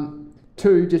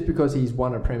 2, just because he's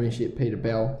won a premiership, Peter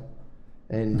Bell,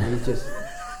 and he's just,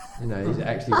 he's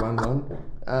actually won one.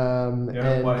 And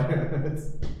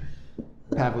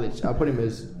Pavlich, I put him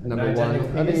as number No, 1. Daniel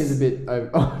I think he's a Pearce. bit over.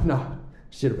 Oh no,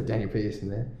 should have put Daniel Pearce in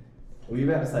there. Were you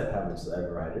about to say Pavlich is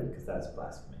overrated? Because that's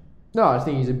blasphemy. No, I just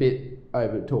think he's a bit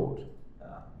over talked. Oh,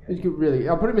 He's good, really.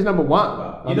 I put him as number 1.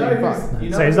 Well, I you know mean, who's- fuck. you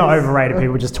know So he's not who's- overrated.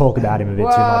 People just talk about him a bit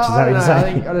Well, too much. Is that I what you're don't know,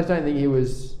 saying? I just don't think he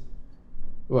was.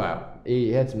 Well,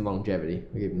 he had some longevity.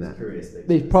 I'll give him that. Curious.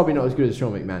 He's probably not as good as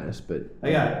Sean McManus, but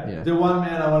Okay, Yeah. the one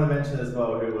man I want to mention as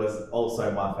well who was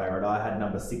also my favourite, I had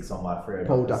number 6 on my Freo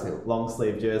Paul Dockers Duffield. long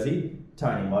sleeve jersey,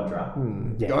 Tony Modra.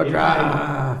 Yeah. He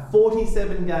Dodra. played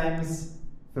 47 games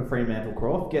for Fremantle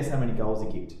Croft. Guess how many goals he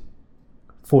kicked?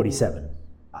 47.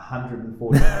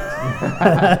 148.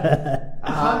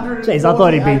 148 Jeez, I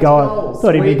thought he'd be going. goals.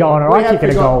 Thought he'd be going alright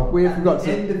kicking a goal. We have forgot At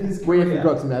the end of his some. We have career.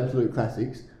 forgot some absolute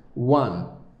classics. 1,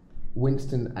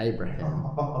 Winston Abraham.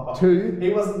 2, He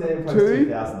wasn't there post 2.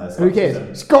 2000 though. Who Scott cares?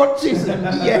 Chisholm. Scott Chisholm.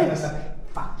 Yes.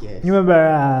 Fuck yes. You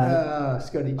remember?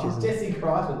 Scotty Oh, Chisholm. Jesse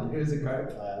Crichton, he was a great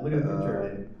player. Look at the picture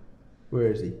of him.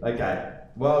 Where is he? Okay.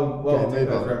 Well, Okay, I think move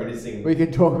I was on. reminiscing. We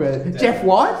could talk about it. Yeah. Jeff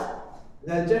White.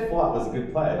 No, Jeff White was a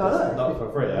good player, I just know. not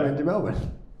for I went to Freo.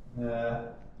 Melbourne.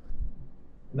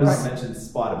 No one mentioned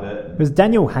Spider Burton. Was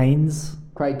Daniel Haynes?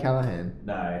 Craig Callahan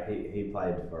No, he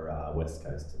played for West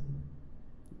Coast.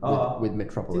 with Did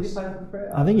Metropolis. he play for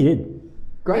Freo? I think he did.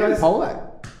 Graham Guys-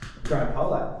 Polak. Graham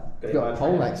Polak. Got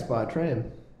Polak's by a tram.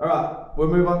 Alright, we'll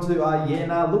move on to our Yeah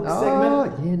Nah Look Oh,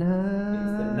 segment. yeah,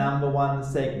 It's the nah. number 1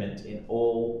 segment in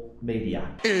all media.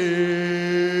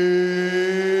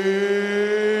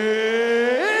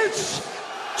 It's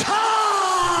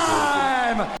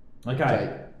time! Okay, Jake.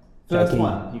 first Jakey.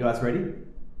 one. You guys ready?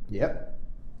 Yep.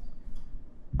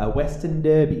 A Western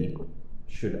Derby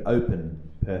should open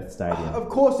Perth Stadium. Of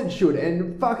course it should.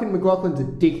 And fucking McLaughlin's a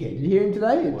dickhead. Did you hear him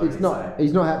today? What did It's he not. say?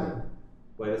 He's not happening.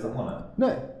 Where does it want it?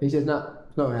 No. He says no.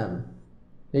 It's not happening.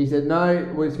 He said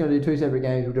no. We're just going to do 2 separate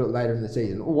games. We'll do it later in the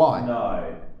season. Why?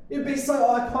 No. It'd be so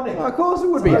iconic. Oh, of course it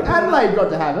would be. Open it up. Adelaide got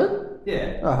to have it.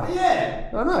 Yeah. Oh. Yeah.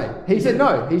 I know. He said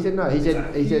no. He said no. He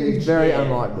said it's very Huge yeah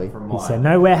unlikely. from He mine. said,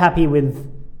 "No, we're happy with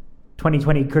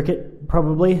 2020 cricket,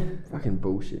 probably." Fucking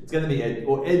bullshit. It's going to be Ed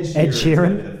Sheeran. Ed Is going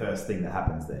Sheeran? to be the first thing that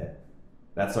happens there.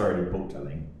 That's already booked, I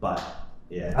think. But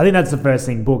yeah. I think that's the first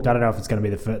thing booked. I don't know if it's going to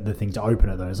be the thing to open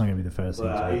it though. It's not going to be the first thing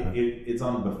to Well, open. it's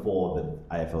on before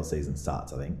the AFL season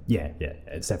starts, I think. Yeah,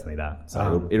 it's definitely that.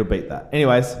 So it'll beat that.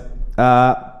 Anyways,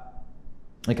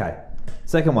 okay.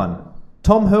 Second one.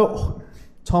 Tom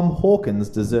Hawkins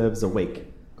deserves a week.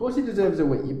 Of course he deserves a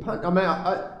week. You punt. I mean,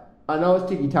 I know it's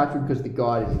Tiki Touchwood because the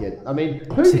guy didn't get. I mean,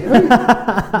 who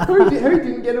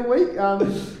didn't get a week?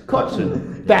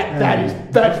 Cotchin.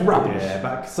 That's rubbish. Yeah,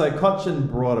 but so Cochin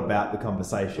brought about the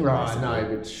conversation. Right, basically.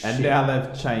 no, but shit. and now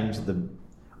they've changed the.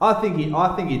 I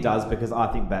think he does because I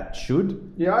think that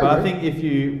should. Yeah, I but I agree. think if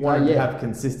you wanted to yeah. have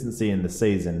consistency in the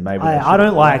season, maybe I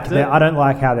don't like I don't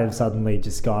like how they've suddenly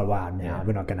just gone, wow, now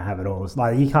we're not going to have it all. It's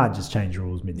like you can't just change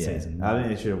rules mid-season. I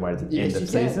think they should have waited to the Yes, end of you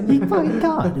the can. season. You fucking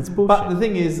can't. It's bullshit. But the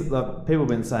thing is, like, people have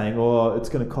been saying, "Oh, it's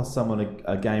going to cost someone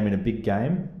a game in a big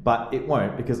game," but it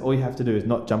won't because all you have to do is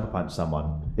not jumper punch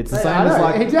someone. It's the Yeah, same I as know,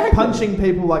 like exactly. punching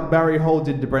people like Barry Hall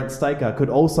did to Brent Staker could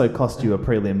also cost you a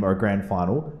prelim or a grand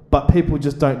final, but people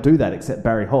just don't do that except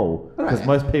Barry Hall because Right.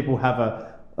 most people have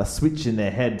a switch in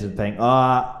their head to think,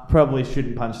 probably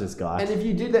shouldn't punch this guy. And if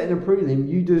you did that in a prelim,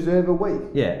 you deserve a week.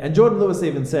 Yeah, and Jordan Lewis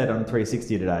even said on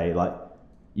 360 today, like,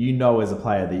 you know as a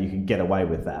player that you can get away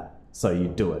with that, so you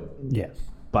do it. yeah.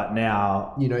 But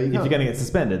now, You know you if you're can't. going to get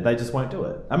suspended, they just won't do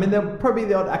it. I mean, there'll probably be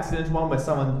the odd accidental one where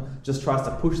someone just tries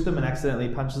to push them and accidentally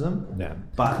punches them. Yeah.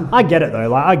 But I get it though.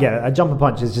 Like I get it. A jumper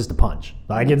punch is just a punch.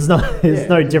 Like it's not. It's Yeah.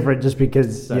 no different just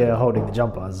because So- you're holding the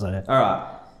jumper. So all right,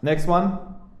 next one.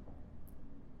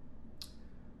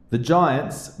 The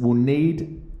Giants will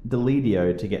need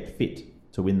Deledio to get fit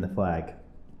to win the flag.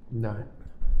 No.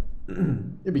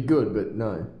 It'd be good, but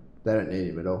no. They don't need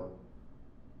him at all.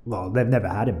 well, they've never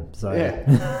had him. So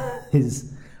Yeah.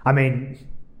 he's. I mean,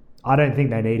 I don't think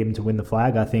they need him to win the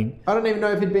flag. I think I don't even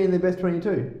know if he'd be in their best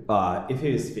 22. If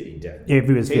he was fit, he definitely. if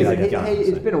he was He's fit, like I a guess. gun, It's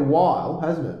so- been a while,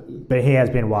 hasn't it? But he has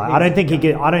been a while. I don't think he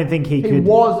could. I don't think he He could.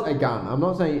 was a gun. I'm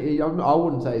not saying. I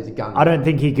wouldn't say he's a gun. I don't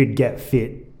think he could get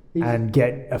fit He's- and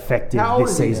get effective How old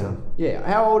this is he season. now? Yeah.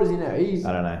 How old is he now?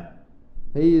 I don't know.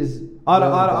 He is.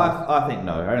 I think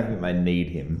no. I don't think they need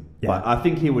him. Yeah. But I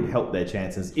think he would help their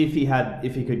chances if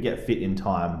he could get fit in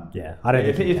time. Yeah, I don't.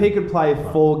 If think he can. could play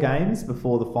 4 games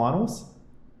before the finals,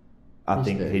 I He's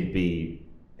think there. he'd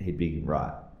be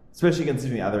right. Especially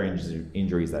considering the other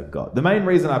injuries they've got. The main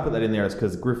reason I put that in there is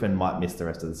because Griffin might miss the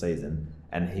rest of the season,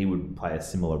 and he would play a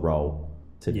similar role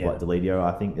to Yeah. what Deledio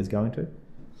I think is going to.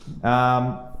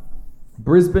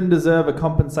 Brisbane deserve a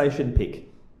compensation pick.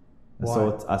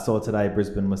 Why? I saw today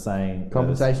Brisbane was saying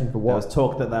Compensation for what? There was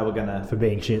talk that they were going to for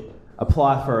being shit.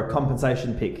 apply for a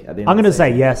compensation pick at the end. I'm of going the to say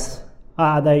season. yes.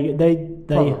 They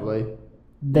Probably.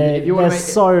 they're If you wanna they're make it-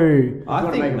 so. I You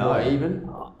wanna think make it no. what, even.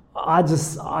 I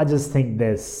just think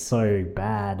they're so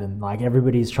bad, and like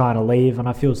everybody's trying to leave, and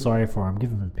I feel sorry for them. Give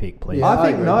them a pick, please. Yeah. I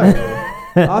think I no.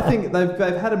 agree. I think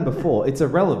they've had him before. It's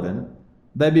irrelevant.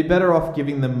 They'd be better off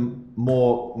giving them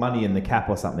more money in the cap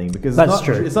or something because That's it's not,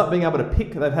 true. It's not being able to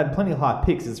pick. They've had plenty of high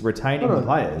picks. It's retaining Hold the on.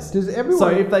 players. Does everyone- So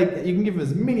if you can give them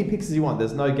as many picks as you want.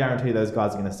 There's no guarantee those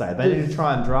guys are going to stay. They need to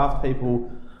try and draft people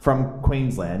from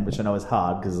Queensland, which I know is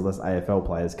hard because there's less AFL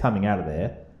players coming out of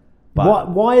there. But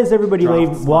Why is everybody draft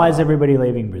leaving? smarter. Why is everybody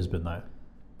leaving Brisbane though?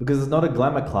 Because it's not a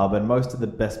glamour club, and most of the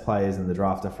best players in the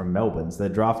draft are from Melbourne. So they're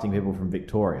drafting people from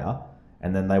Victoria,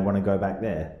 and then they want to go back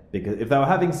there. Because if they were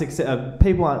having success,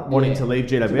 people aren't wanting Yeah. to leave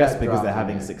It's GWS about because they're drafting,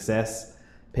 having yeah. success.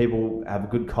 People have a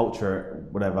good culture,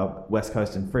 whatever, West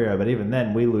Coast and Freo. But even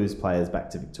then, we lose players back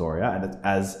to Victoria. And it's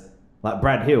as like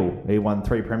Brad Hill, he won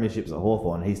 3 premierships at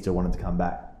Hawthorn, he still wanted to come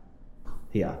back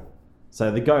here. So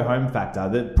the go home factor,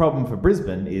 the problem for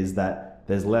Brisbane is that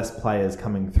there's less players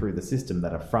coming through the system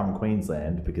that are from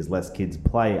Queensland because less kids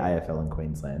play AFL in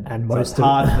Queensland. And so most it's of-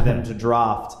 hard for them to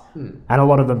draft. And a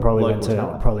lot of them probably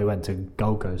Local went to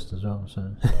Gold Coast as well.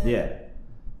 So Yeah.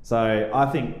 So I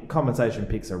think compensation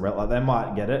picks are like they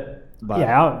might get it, but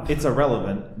Yeah, it's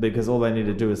irrelevant because all they need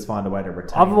to do is find a way to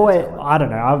retain. I've their always, talent. I don't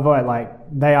know. I've always, like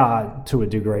they are to a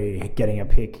degree. Getting a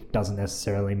pick doesn't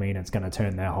necessarily mean it's going to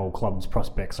turn their whole club's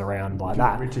prospects around like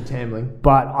that. Richard Tambling.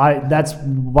 But that's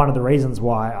one of the reasons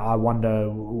why I wonder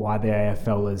why the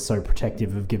AFL is so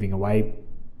protective of giving away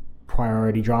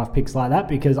priority draft picks like that,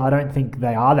 because I don't think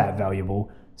they are that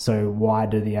valuable. So why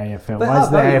do the AFL? They Why are is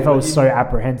the valuable, AFL but so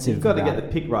apprehensive? You've got to about get the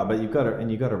it? pick right, but you've got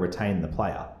to retain the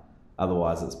player.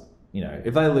 Otherwise, it's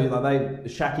if they lose,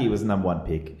 Shaki was the number 1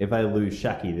 pick. If they lose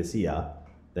Shaki this year,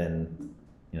 then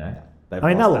they've I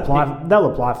mean, lost that pick.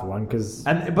 they'll apply for one because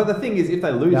But the thing is, if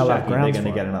they lose They'll have Shaki, they're grounds going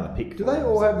to for get it. another pick. Do for they him,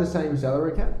 all so- have the same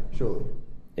salary cap? Surely.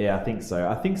 Yeah, I think so.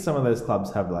 I think some of those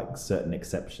clubs have like certain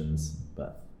exceptions,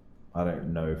 but I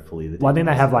don't know fully the. well, I think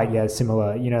they details. have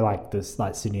similar. Like this,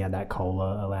 like Sydney had that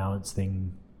COLA allowance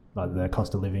thing, like the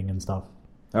cost of living and stuff.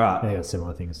 All right. They got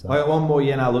similar things. So. I got one more.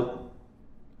 Yeah, now look.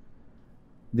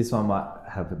 This one might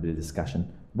have a bit of discussion.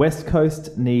 West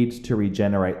Coast need to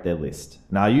regenerate their list.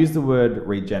 Now, I use the word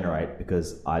regenerate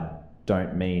because I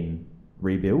don't mean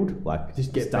rebuild, like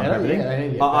Just get dump better? everything. Yeah, they need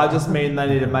to get I better. just mean they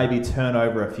need to maybe turn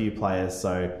over a few players,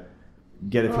 so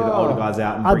get a few of the Oh. older guys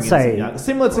out and I'd bring in say- some young.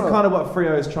 Similar to Well- kind of what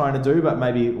Freo is trying to do, but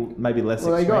maybe less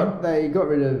Well, extreme. they got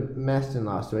rid of Maston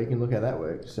last week, and look how that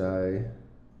worked. So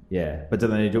Yeah, but do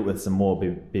they need to do it with some more, be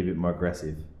a bit more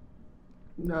aggressive?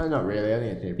 No, not really. I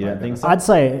think it's You don't think so? I'd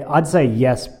say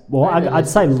yes. Well, Maybe I'd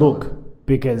say let's look,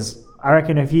 because I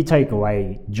reckon if you take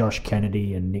away Josh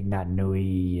Kennedy and Nick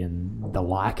Naitanui and the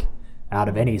like out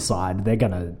of any side, they're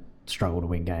gonna struggle to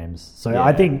win games. So Yeah.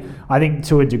 I think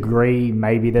to a degree,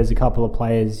 maybe there's a couple of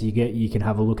players you can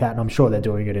have a look at, and I'm sure they're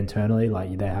doing it internally.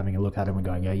 Like they're having a look at them and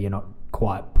going, yeah, you're not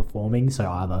quite performing, so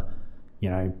either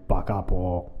buck up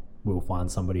or we'll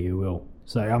find somebody who will.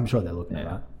 So I'm sure they're looking at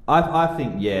that. I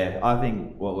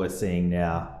think what we're seeing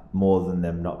now, more than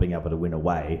them not being able to win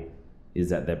away, is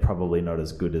that they're probably not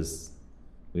as good as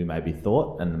we maybe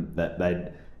thought, and that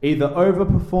they'd either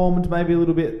overperformed maybe a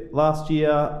little bit last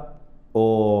year,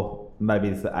 or maybe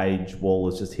it's the age wall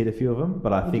has just hit a few of them.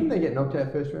 But I Didn't think they get knocked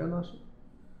out first round last year?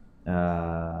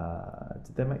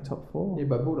 did they make top 4? Yeah,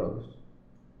 by Bulldogs.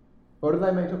 Or did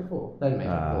they make top 4? They didn't make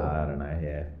top 4. I don't know.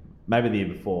 Yeah, maybe the year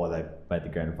before they made the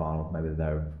grand final. Maybe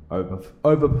they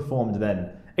overperformed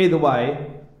then. Either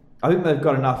way, I think they've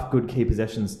got enough good key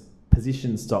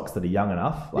position stocks that are young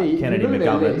enough, like Yeah, Kennedy, if you look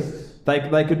at their McGovern.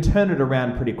 list- They could turn it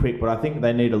around pretty quick, but I think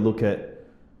they need to look at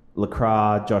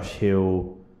Lacroix, Josh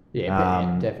Hill,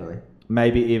 Yeah, definitely.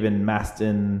 maybe even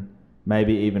Maston,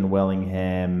 maybe even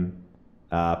Wellingham,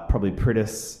 probably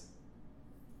Pritis,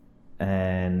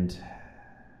 and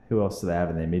who else do they have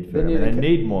in their midfield? They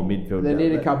need more midfield. They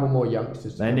need a couple more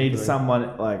youngsters. They need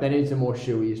someone like. They need some more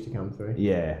shoeies to come through.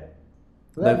 Yeah,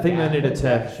 Well, I think they need to that's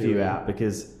turf a few Shuey. out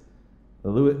because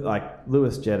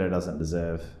Lewis Jetta doesn't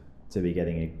deserve to be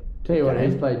getting a. Tell you what, game.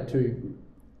 he's played 2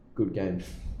 good games.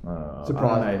 Surprisingly,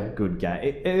 Surprisingly. good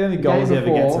game. The only goals he ever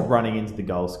before- gets are running into the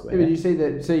goal square. Yeah, but you see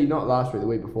that? See, not last week, the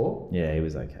week before. Yeah, he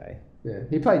was okay. Yeah,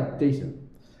 he played decent.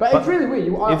 But But it's really weird.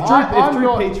 If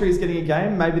Drew Petrie is getting a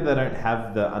game, maybe they don't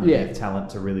have the underneath talent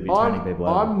to really be turning people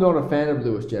over. I'm not a fan of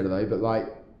Lewis Jetta though, but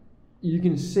you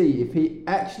can see if he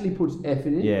actually puts effort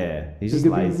in, Yeah, he's he just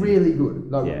could lazy. be really good.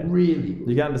 Yeah. Really good.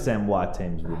 You can understand why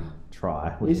teams would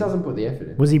try. He doesn't put the effort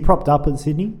in. Was he propped up at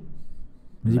Sydney?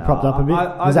 Was he No, propped up a bit?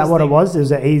 I Is that just what it think- was?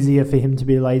 Was it easier for him to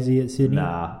be lazy at Sydney?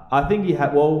 Nah, I think he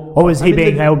had. Well, Or was I he think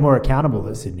being held more accountable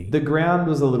at Sydney? The ground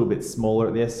was a little bit smaller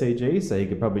at the SCG, so he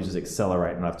could probably just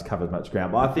accelerate and not have to cover as much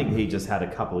ground. But I think he just had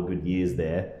a couple of good years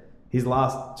there. His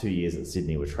last 2 years at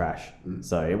Sydney were trash,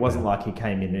 so it wasn't like he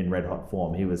came in red hot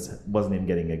form. He wasn't even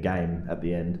getting a game at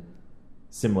the end,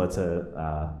 similar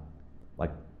to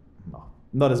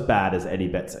not as bad as Eddie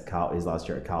Betts at Carlton his last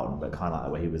year at Carlton, but kind of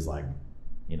like where he was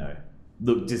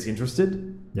looked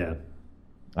disinterested. Yeah.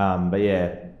 But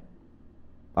yeah,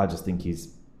 I just think he's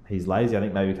lazy. I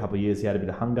think maybe a couple of years he had a bit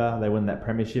of hunger. They won that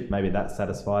premiership. Maybe that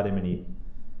satisfied him, and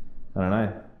I don't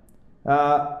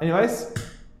know. Anyways,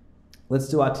 let's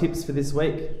do our tips for this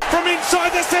week. From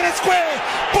inside the centre square,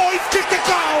 boys kick the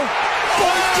goal.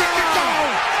 Boys kick the goal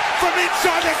from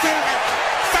inside the centre.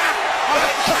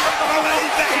 I can't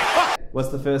believe that. What's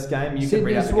the first game? You can Sydney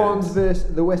read out the Swans games.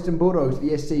 versus the Western Bulldogs, the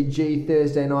SCG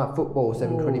Thursday night football,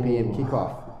 7:20 p.m.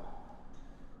 kickoff.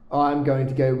 I'm going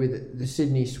to go with the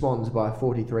Sydney Swans by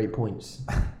 43 points.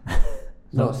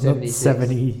 Not 76.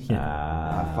 70.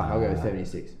 Yeah. Fuck, I'll go with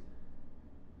 76.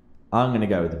 I'm going to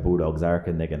go with the Bulldogs. I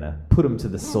reckon they're going to put them to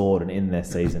the sword and end their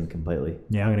season completely.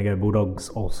 Yeah, I'm going to go Bulldogs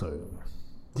also.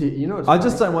 You know what's I funny?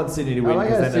 just don't want Sydney to I win like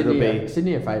because how then it'll be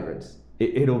Sydney are favourites.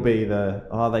 it'll be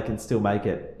they can still make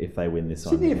it if they win this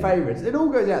one. Sydney are Yeah. favourites. It all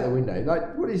goes out the window.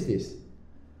 What is this?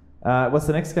 What's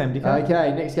the next game, Dicko?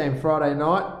 Okay, next game Friday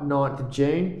night, 9th of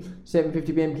June,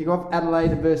 7:50 p.m. kickoff.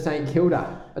 Adelaide versus St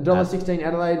Kilda. $1.16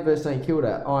 Adelaide versus St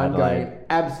Kilda. I'm Adelaide. going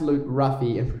absolute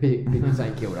roughy and predicting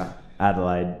St Kilda.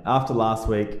 Adelaide. After last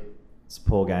week, it's a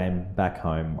poor game back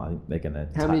home. I think they're going to.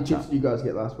 How many chips did you guys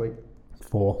get last week?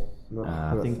 4. No,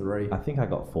 I got think 3. I think I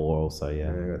got 4 also.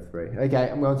 Yeah. I got 3. Okay,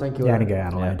 I'm going St Kilda. Yeah, I'm going to go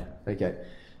Adelaide. Okay.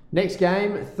 Next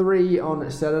game, 3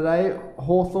 on Saturday.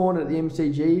 Hawthorn at the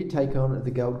MCG take on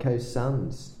the Gold Coast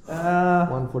Suns.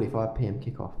 1:45 p.m.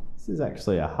 kickoff. This is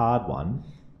actually a hard one.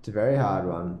 It's a very hard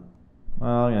one. Well,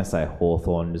 I'm going to say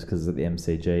Hawthorn just because of the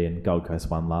MCG and Gold Coast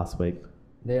won last week.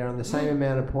 They're on the same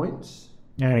amount of points.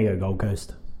 Yeah, I'm going to go Gold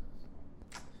Coast.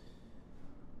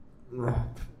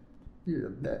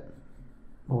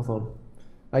 Hawthorn.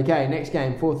 Okay, next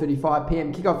game, 4:35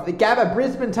 p.m. kickoff. The Gabba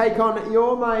Brisbane take on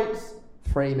your mates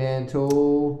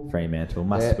Fremantle. Fremantle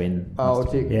must Yeah. win. I'll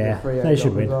Must tick Yeah, the Freo they should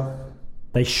Dolphins win. off.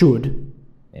 They should.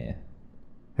 Yeah.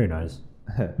 Who knows?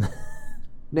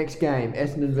 Next game,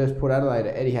 Essendon versus Port Adelaide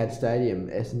at Etihad Stadium.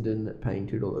 Essendon paying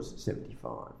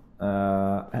 $2.75.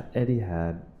 At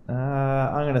Etihad,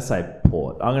 I'm going to say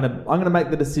Port. I'm going to make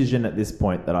the decision at this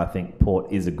point that I think Port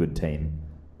is a good team.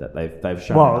 That they've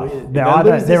shown. Well, enough. If they're they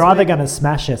either lose this they're either week- going to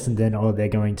smash Essendon or they're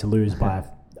going to lose by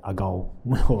a goal.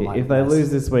 If they lose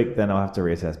this week, then I'll have to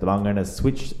reassess. But I'm going to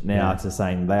switch now to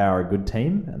saying they are a good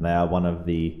team and they are one of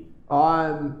the.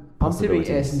 I'm tipping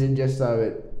Essendon just so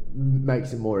it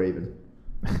makes it more even.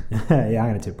 Yeah, I'm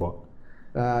going to tip Port.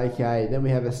 Okay, then we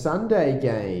have a Sunday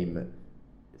game,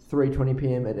 3:20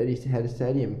 p.m. at Etihad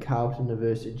Stadium. Carlton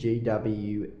versus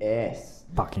GWS.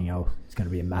 Fucking hell, it's going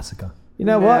to be a massacre. You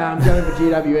know what? I'm going for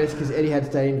GWS because Etihad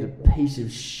Stadium's a piece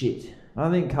of shit. I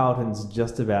think Carlton's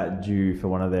just about due for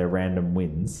one of their random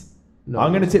wins. No,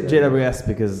 I'm going to tip GWS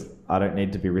because I don't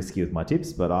need to be risky with my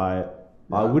tips, but I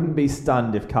wouldn't be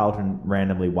stunned if Carlton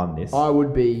randomly won this. I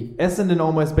would be. Essendon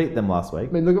almost beat them last week.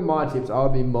 I mean, look at my tips. I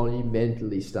would be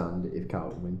monumentally stunned if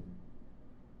Carlton win.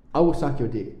 I will suck your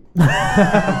dick.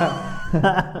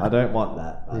 I don't want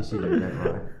that. Yes, you don't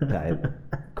know. Okay.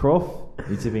 Croft,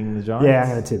 you tipping the Giants? Yeah, I'm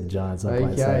going to tip the Giants.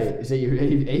 Okay, so you're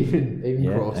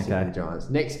even Croft tipping the Giants.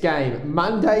 Next game,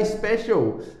 Monday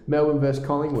special, Melbourne versus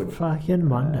Collingwood. Fucking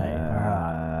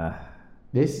Monday.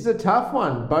 This is a tough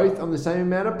one. Both on the same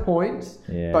amount of points.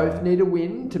 Yeah. Both need a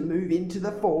win to move into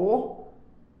the 4.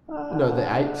 No,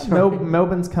 the 8. Sorry.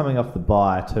 Melbourne's coming off the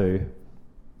bye too.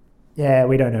 Yeah,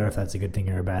 we don't know if that's a good thing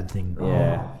or a bad thing.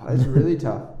 Yeah. That's really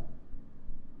tough.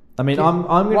 I mean, I'm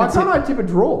going to. Why can't I tip a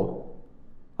draw?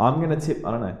 I'm going to tip.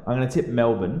 I don't know. I'm going to tip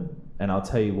Melbourne, and I'll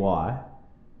tell you why.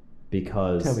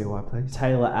 Because Tell me why, please.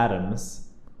 Taylor Adams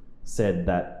said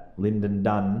that Lyndon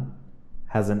Dunn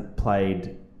hadn't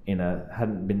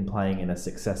been playing in a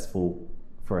successful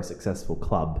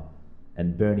club,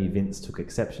 and Bernie Vince took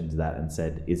exception to that and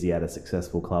said, "Is he at a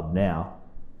successful club now?"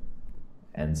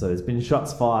 And so there's been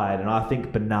shots fired, and I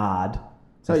think Bernard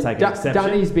has taken exception.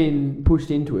 Dunny's been pushed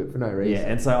into it for no reason.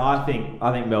 Yeah, and so I think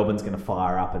Melbourne's going to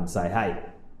fire up and say, "Hey,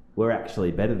 we're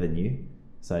actually better than you,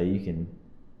 so you can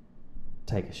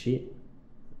take a shit."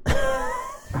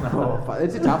 Oh, fuck.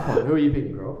 It's a tough one. Who are you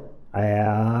picking, Groff?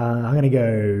 I'm going to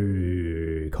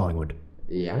go Collingwood.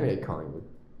 Yeah, I'm going to go Collingwood.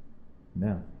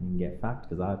 No, you can get fucked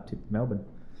because I tipped Melbourne.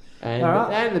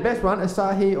 And the best one,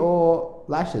 Asahi or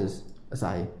Lashes?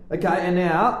 Asahi. Okay, and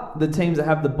now the teams that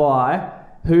have the bye,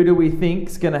 who do we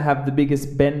think's going to have the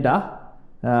biggest bender?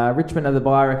 Richmond have the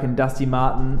bye. I reckon Dusty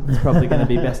Martin is probably going to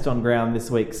be best on ground this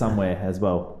week somewhere as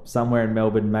well. Somewhere in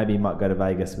Melbourne. Maybe he might go to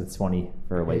Vegas with Swanee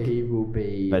for a week. He will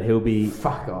be... But he'll be...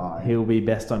 Fuck off. He'll be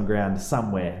best on ground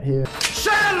somewhere.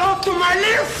 Say hello to my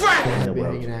little friend! He'll be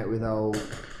hanging out with old...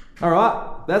 All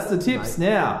right, that's the tips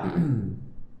now.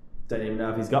 Don't even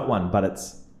know if he's got one, but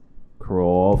it's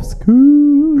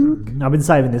Crofts-Cook. I've been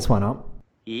saving this one up.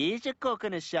 Is a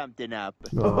cooking something up?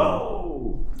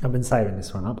 Oh. I've been saving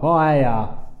this one up. I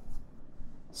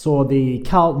saw the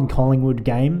Carlton Collingwood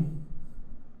game.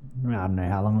 I don't know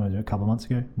how long it was, a couple of months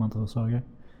ago, a month or so ago.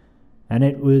 And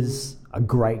it was a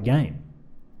great game.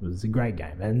 It was a great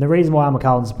game. And the reason why I'm a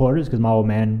Carlton supporter is because my old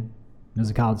man was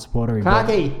a Carlton supporter.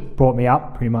 He brought me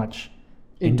up, pretty much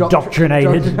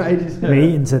indoctrinated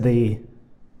me into the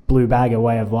blue bagger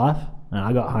way of life. And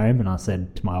I got home and I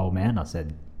said to my old man, I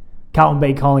said, Carlton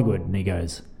beat Collingwood. And he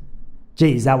goes,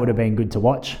 geez, that would have been good to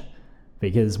watch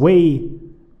because we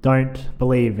don't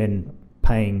believe in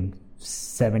paying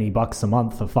 $70 a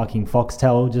month for fucking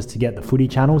Foxtel just to get the footy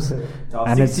channels. And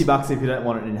 $60 if you don't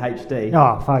want it in HD.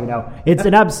 Oh, fucking hell. It's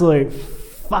an absolute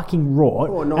fucking rot.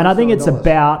 And I think it's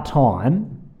about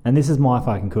time, and this is my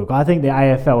fucking cook, I think the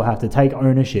AFL have to take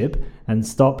ownership and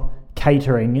stop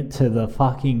catering to the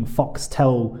fucking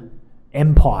Foxtel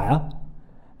empire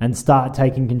and start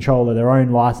taking control of their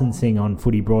own licensing on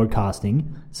footy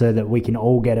broadcasting so that we can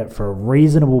all get it for a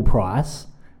reasonable price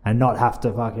and not have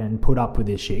to fucking put up with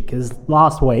this shit. Because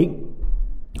last week,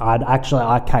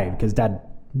 I caved because Dad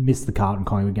missed the Carlton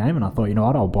Collingwood game and I thought, you know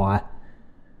what, I'll buy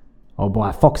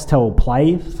Foxtel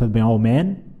Play for my old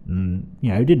man. And,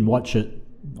 you know, didn't watch it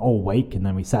all week and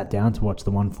then we sat down to watch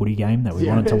the one footy game that we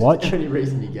wanted to watch.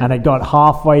 And it got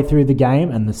halfway through the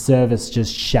game and the service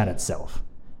just shat itself.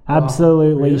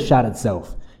 Absolutely shat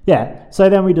itself. Yeah. So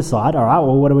then we decide, all right,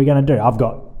 well, what are we going to do? I've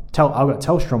got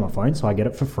Telstra on my phone, so I get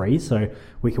it for free, so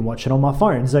we can watch it on my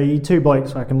phone. So you two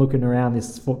blokes fucking looking around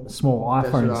this small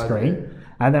iPhone screen.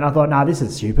 And then I thought, nah, this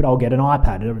is stupid. I'll get an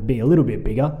iPad. It'll be a little bit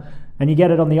bigger. And you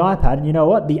get it on the iPad, and you know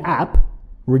what? The app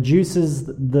reduces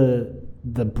the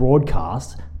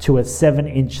broadcast to a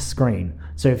 7-inch screen.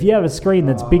 So if you have a screen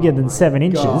that's bigger than 7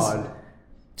 inches,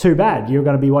 too bad. You're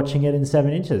going to be watching it in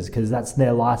 7 inches because that's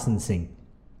their licensing.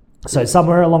 So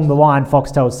somewhere along the line,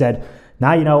 Foxtel said,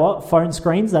 now, you know what? Phone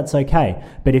screens, that's okay.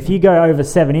 But if you go over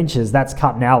 7 inches, that's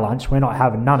cutting our lunch. We're not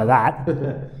having none of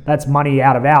that. That's money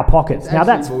out of our pockets. Now,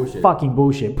 that's fucking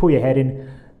bullshit. Pull your head in.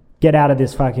 Get out of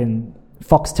this fucking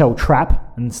Foxtel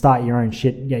trap and start your own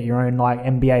shit. Get your own like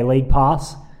NBA League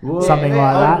Pass Well, something like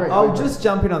I that. agree. I'll just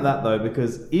jump in on that though,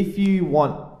 because if you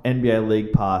want NBA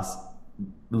League Pass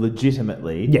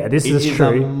legitimately, Yeah, this it is a true.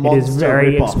 It is monster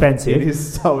very rip-off. expensive. It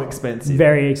is so expensive.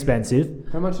 Very expensive.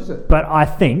 How much is it? But I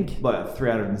think like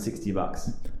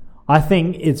 $360.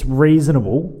 it's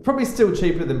reasonable. Probably still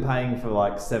cheaper than paying for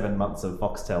like 7 months of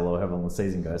Foxtel or however long the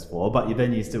season goes for, but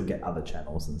then you still get other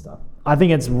channels and stuff. I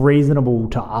think it's reasonable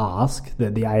to ask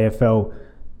that the AFL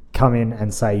come in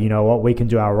and say, you know what, we can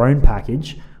do our own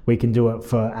package. We can do it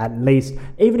for at least,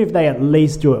 even if they at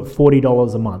least do it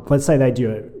 $40 a month. Let's say they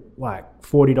do it like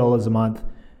 $40 a month,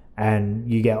 and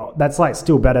you get, that's like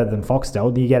still better than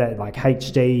Foxtel. You get it like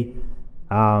HD,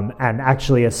 and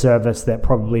actually a service that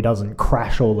probably doesn't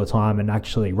crash all the time and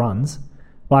actually runs.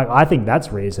 Like, I think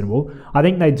that's reasonable. I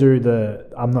think they do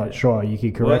I'm not sure, you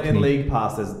could correct Well, in me. League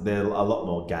Pass, there are a lot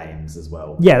more games as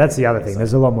well. Yeah, that's the other thing. So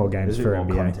There's a lot more games there's for a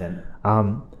bit more NBA.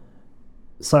 content.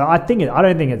 So I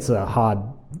don't think it's a hard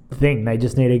thing. They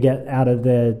just need to get out of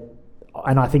their,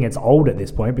 and I think it's old at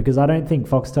this point, because I don't think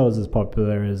Foxtel is as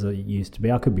popular as it used to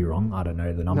be. I could be wrong. I don't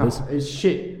know the numbers. No, it's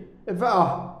shit.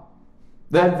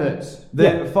 The- Adverts.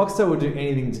 Foxtel will do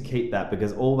anything to keep that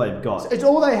because all they've got. It's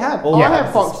all they have. All I they have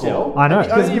have is Foxtel. sport. I know. And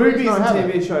the Because only movies reason I and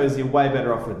have TV it- shows, you're way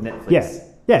better off with Netflix. Yeah.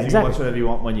 Yeah, 'Cause exactly. You watch whatever you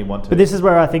want when you want to. But this is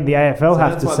where I think the AFL So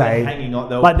have that's to why say, they're hanging on.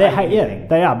 They'll like pay yeah, anything.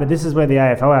 they are. But this is where the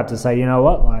AFL have to say, you know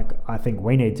what? Like, I think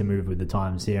we need to move with the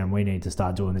times here, and we need to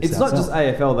start doing this. It's not ourselves. just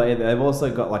AFL. They've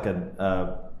also got like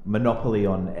a monopoly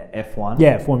on F1.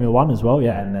 Yeah, Formula One as well.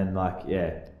 Yeah, And then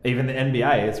even the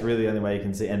NBA. It's really the only way you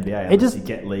can see NBA It unless just- you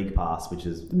get League Pass, which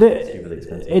is stupidly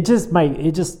expensive.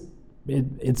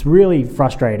 it's really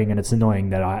frustrating, and it's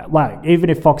annoying that even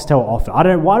if Foxtel offer,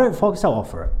 why don't Foxtel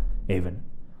offer it even?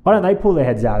 Why don't they pull their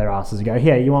heads out of their asses and go,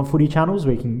 here, you want footy channels?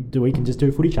 We can just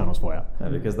do footy channels for you.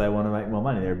 No, because they want to make more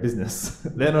money. They're a business.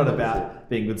 They're not about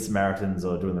being good Samaritans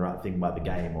or doing the right thing by the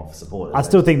game or for supporters. I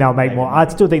still think they'll make more. I'd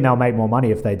still think they'll make more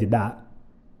money if they did that.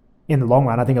 In the long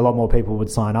run, I think a lot more people would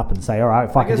sign up and say, all right,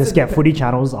 if I can guess just it get dep- footy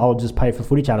channels, I'll just pay for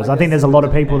footy channels. I think guess there's a it lot would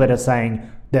of people that depend. are saying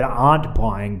that aren't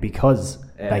buying because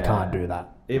they Yeah. can't do that.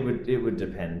 It would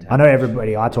depend. I know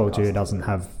everybody I talk to who doesn't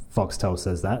have Foxtel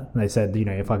says that. They said,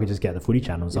 if I could just get the footy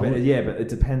channels, I would. But it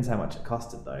depends how much it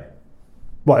costed though.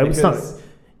 Well, it's not. Because-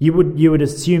 You would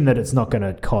assume that it's not going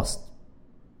to cost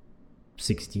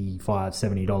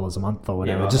 $65-$70 a month or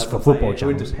whatever, well, just that's for what I'm football saying.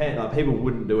 channels. It would depend. Like, people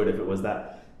wouldn't do it if it was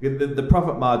that. The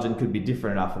profit margin could be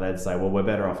different enough that they'd say, well, we're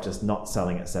better off just not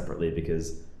selling it separately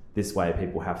because this way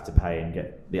people have to pay and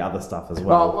get the other stuff as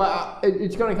well. Well,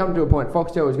 it's going to come to a point.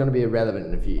 Foxtel is going to be irrelevant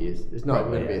in a few years. It's not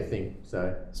Probably, going to yeah. be a thing.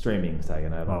 So, Streaming's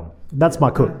taken over. Well, that's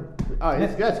my cook.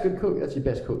 that's good cook. That's your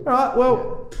best cook. All right,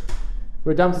 well,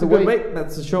 We're done it's for a the good week. week.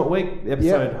 That's a short week. The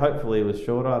episode hopefully was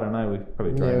shorter. I don't know. We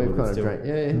probably drank Yeah, a we've little bit kind of still. drank.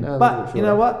 Yeah, no, But you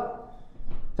know what?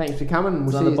 Thanks for coming. We'll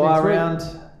It's see you another buy next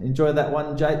week. round. Enjoy that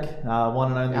one, Jake.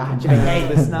 One and only Jake. confirmed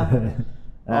listener.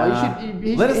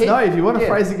 Let us know if you want a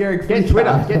Fraser Gehrig Get footy Twitter.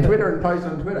 card. Get Twitter and post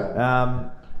on Twitter.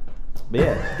 But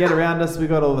yeah, get around us. We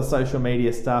got all the social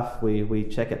media stuff. We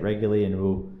check it regularly and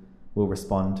we'll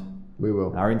respond. We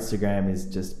will. Our Instagram is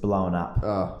just blowing up.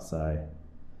 Oh. So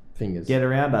Fingers. get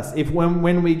around us. If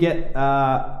when we get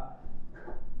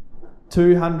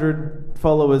 200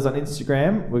 followers on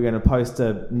Instagram, we're going to post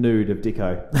a nude of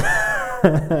Dicko.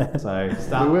 So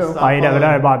start. We will. Start You never know,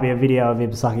 following. it might be a video of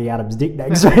him sucking Adam's dick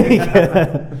next week.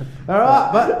 All right,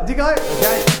 but Dicko.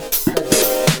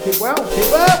 Okay. Keep well.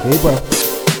 Keep well. Keep well.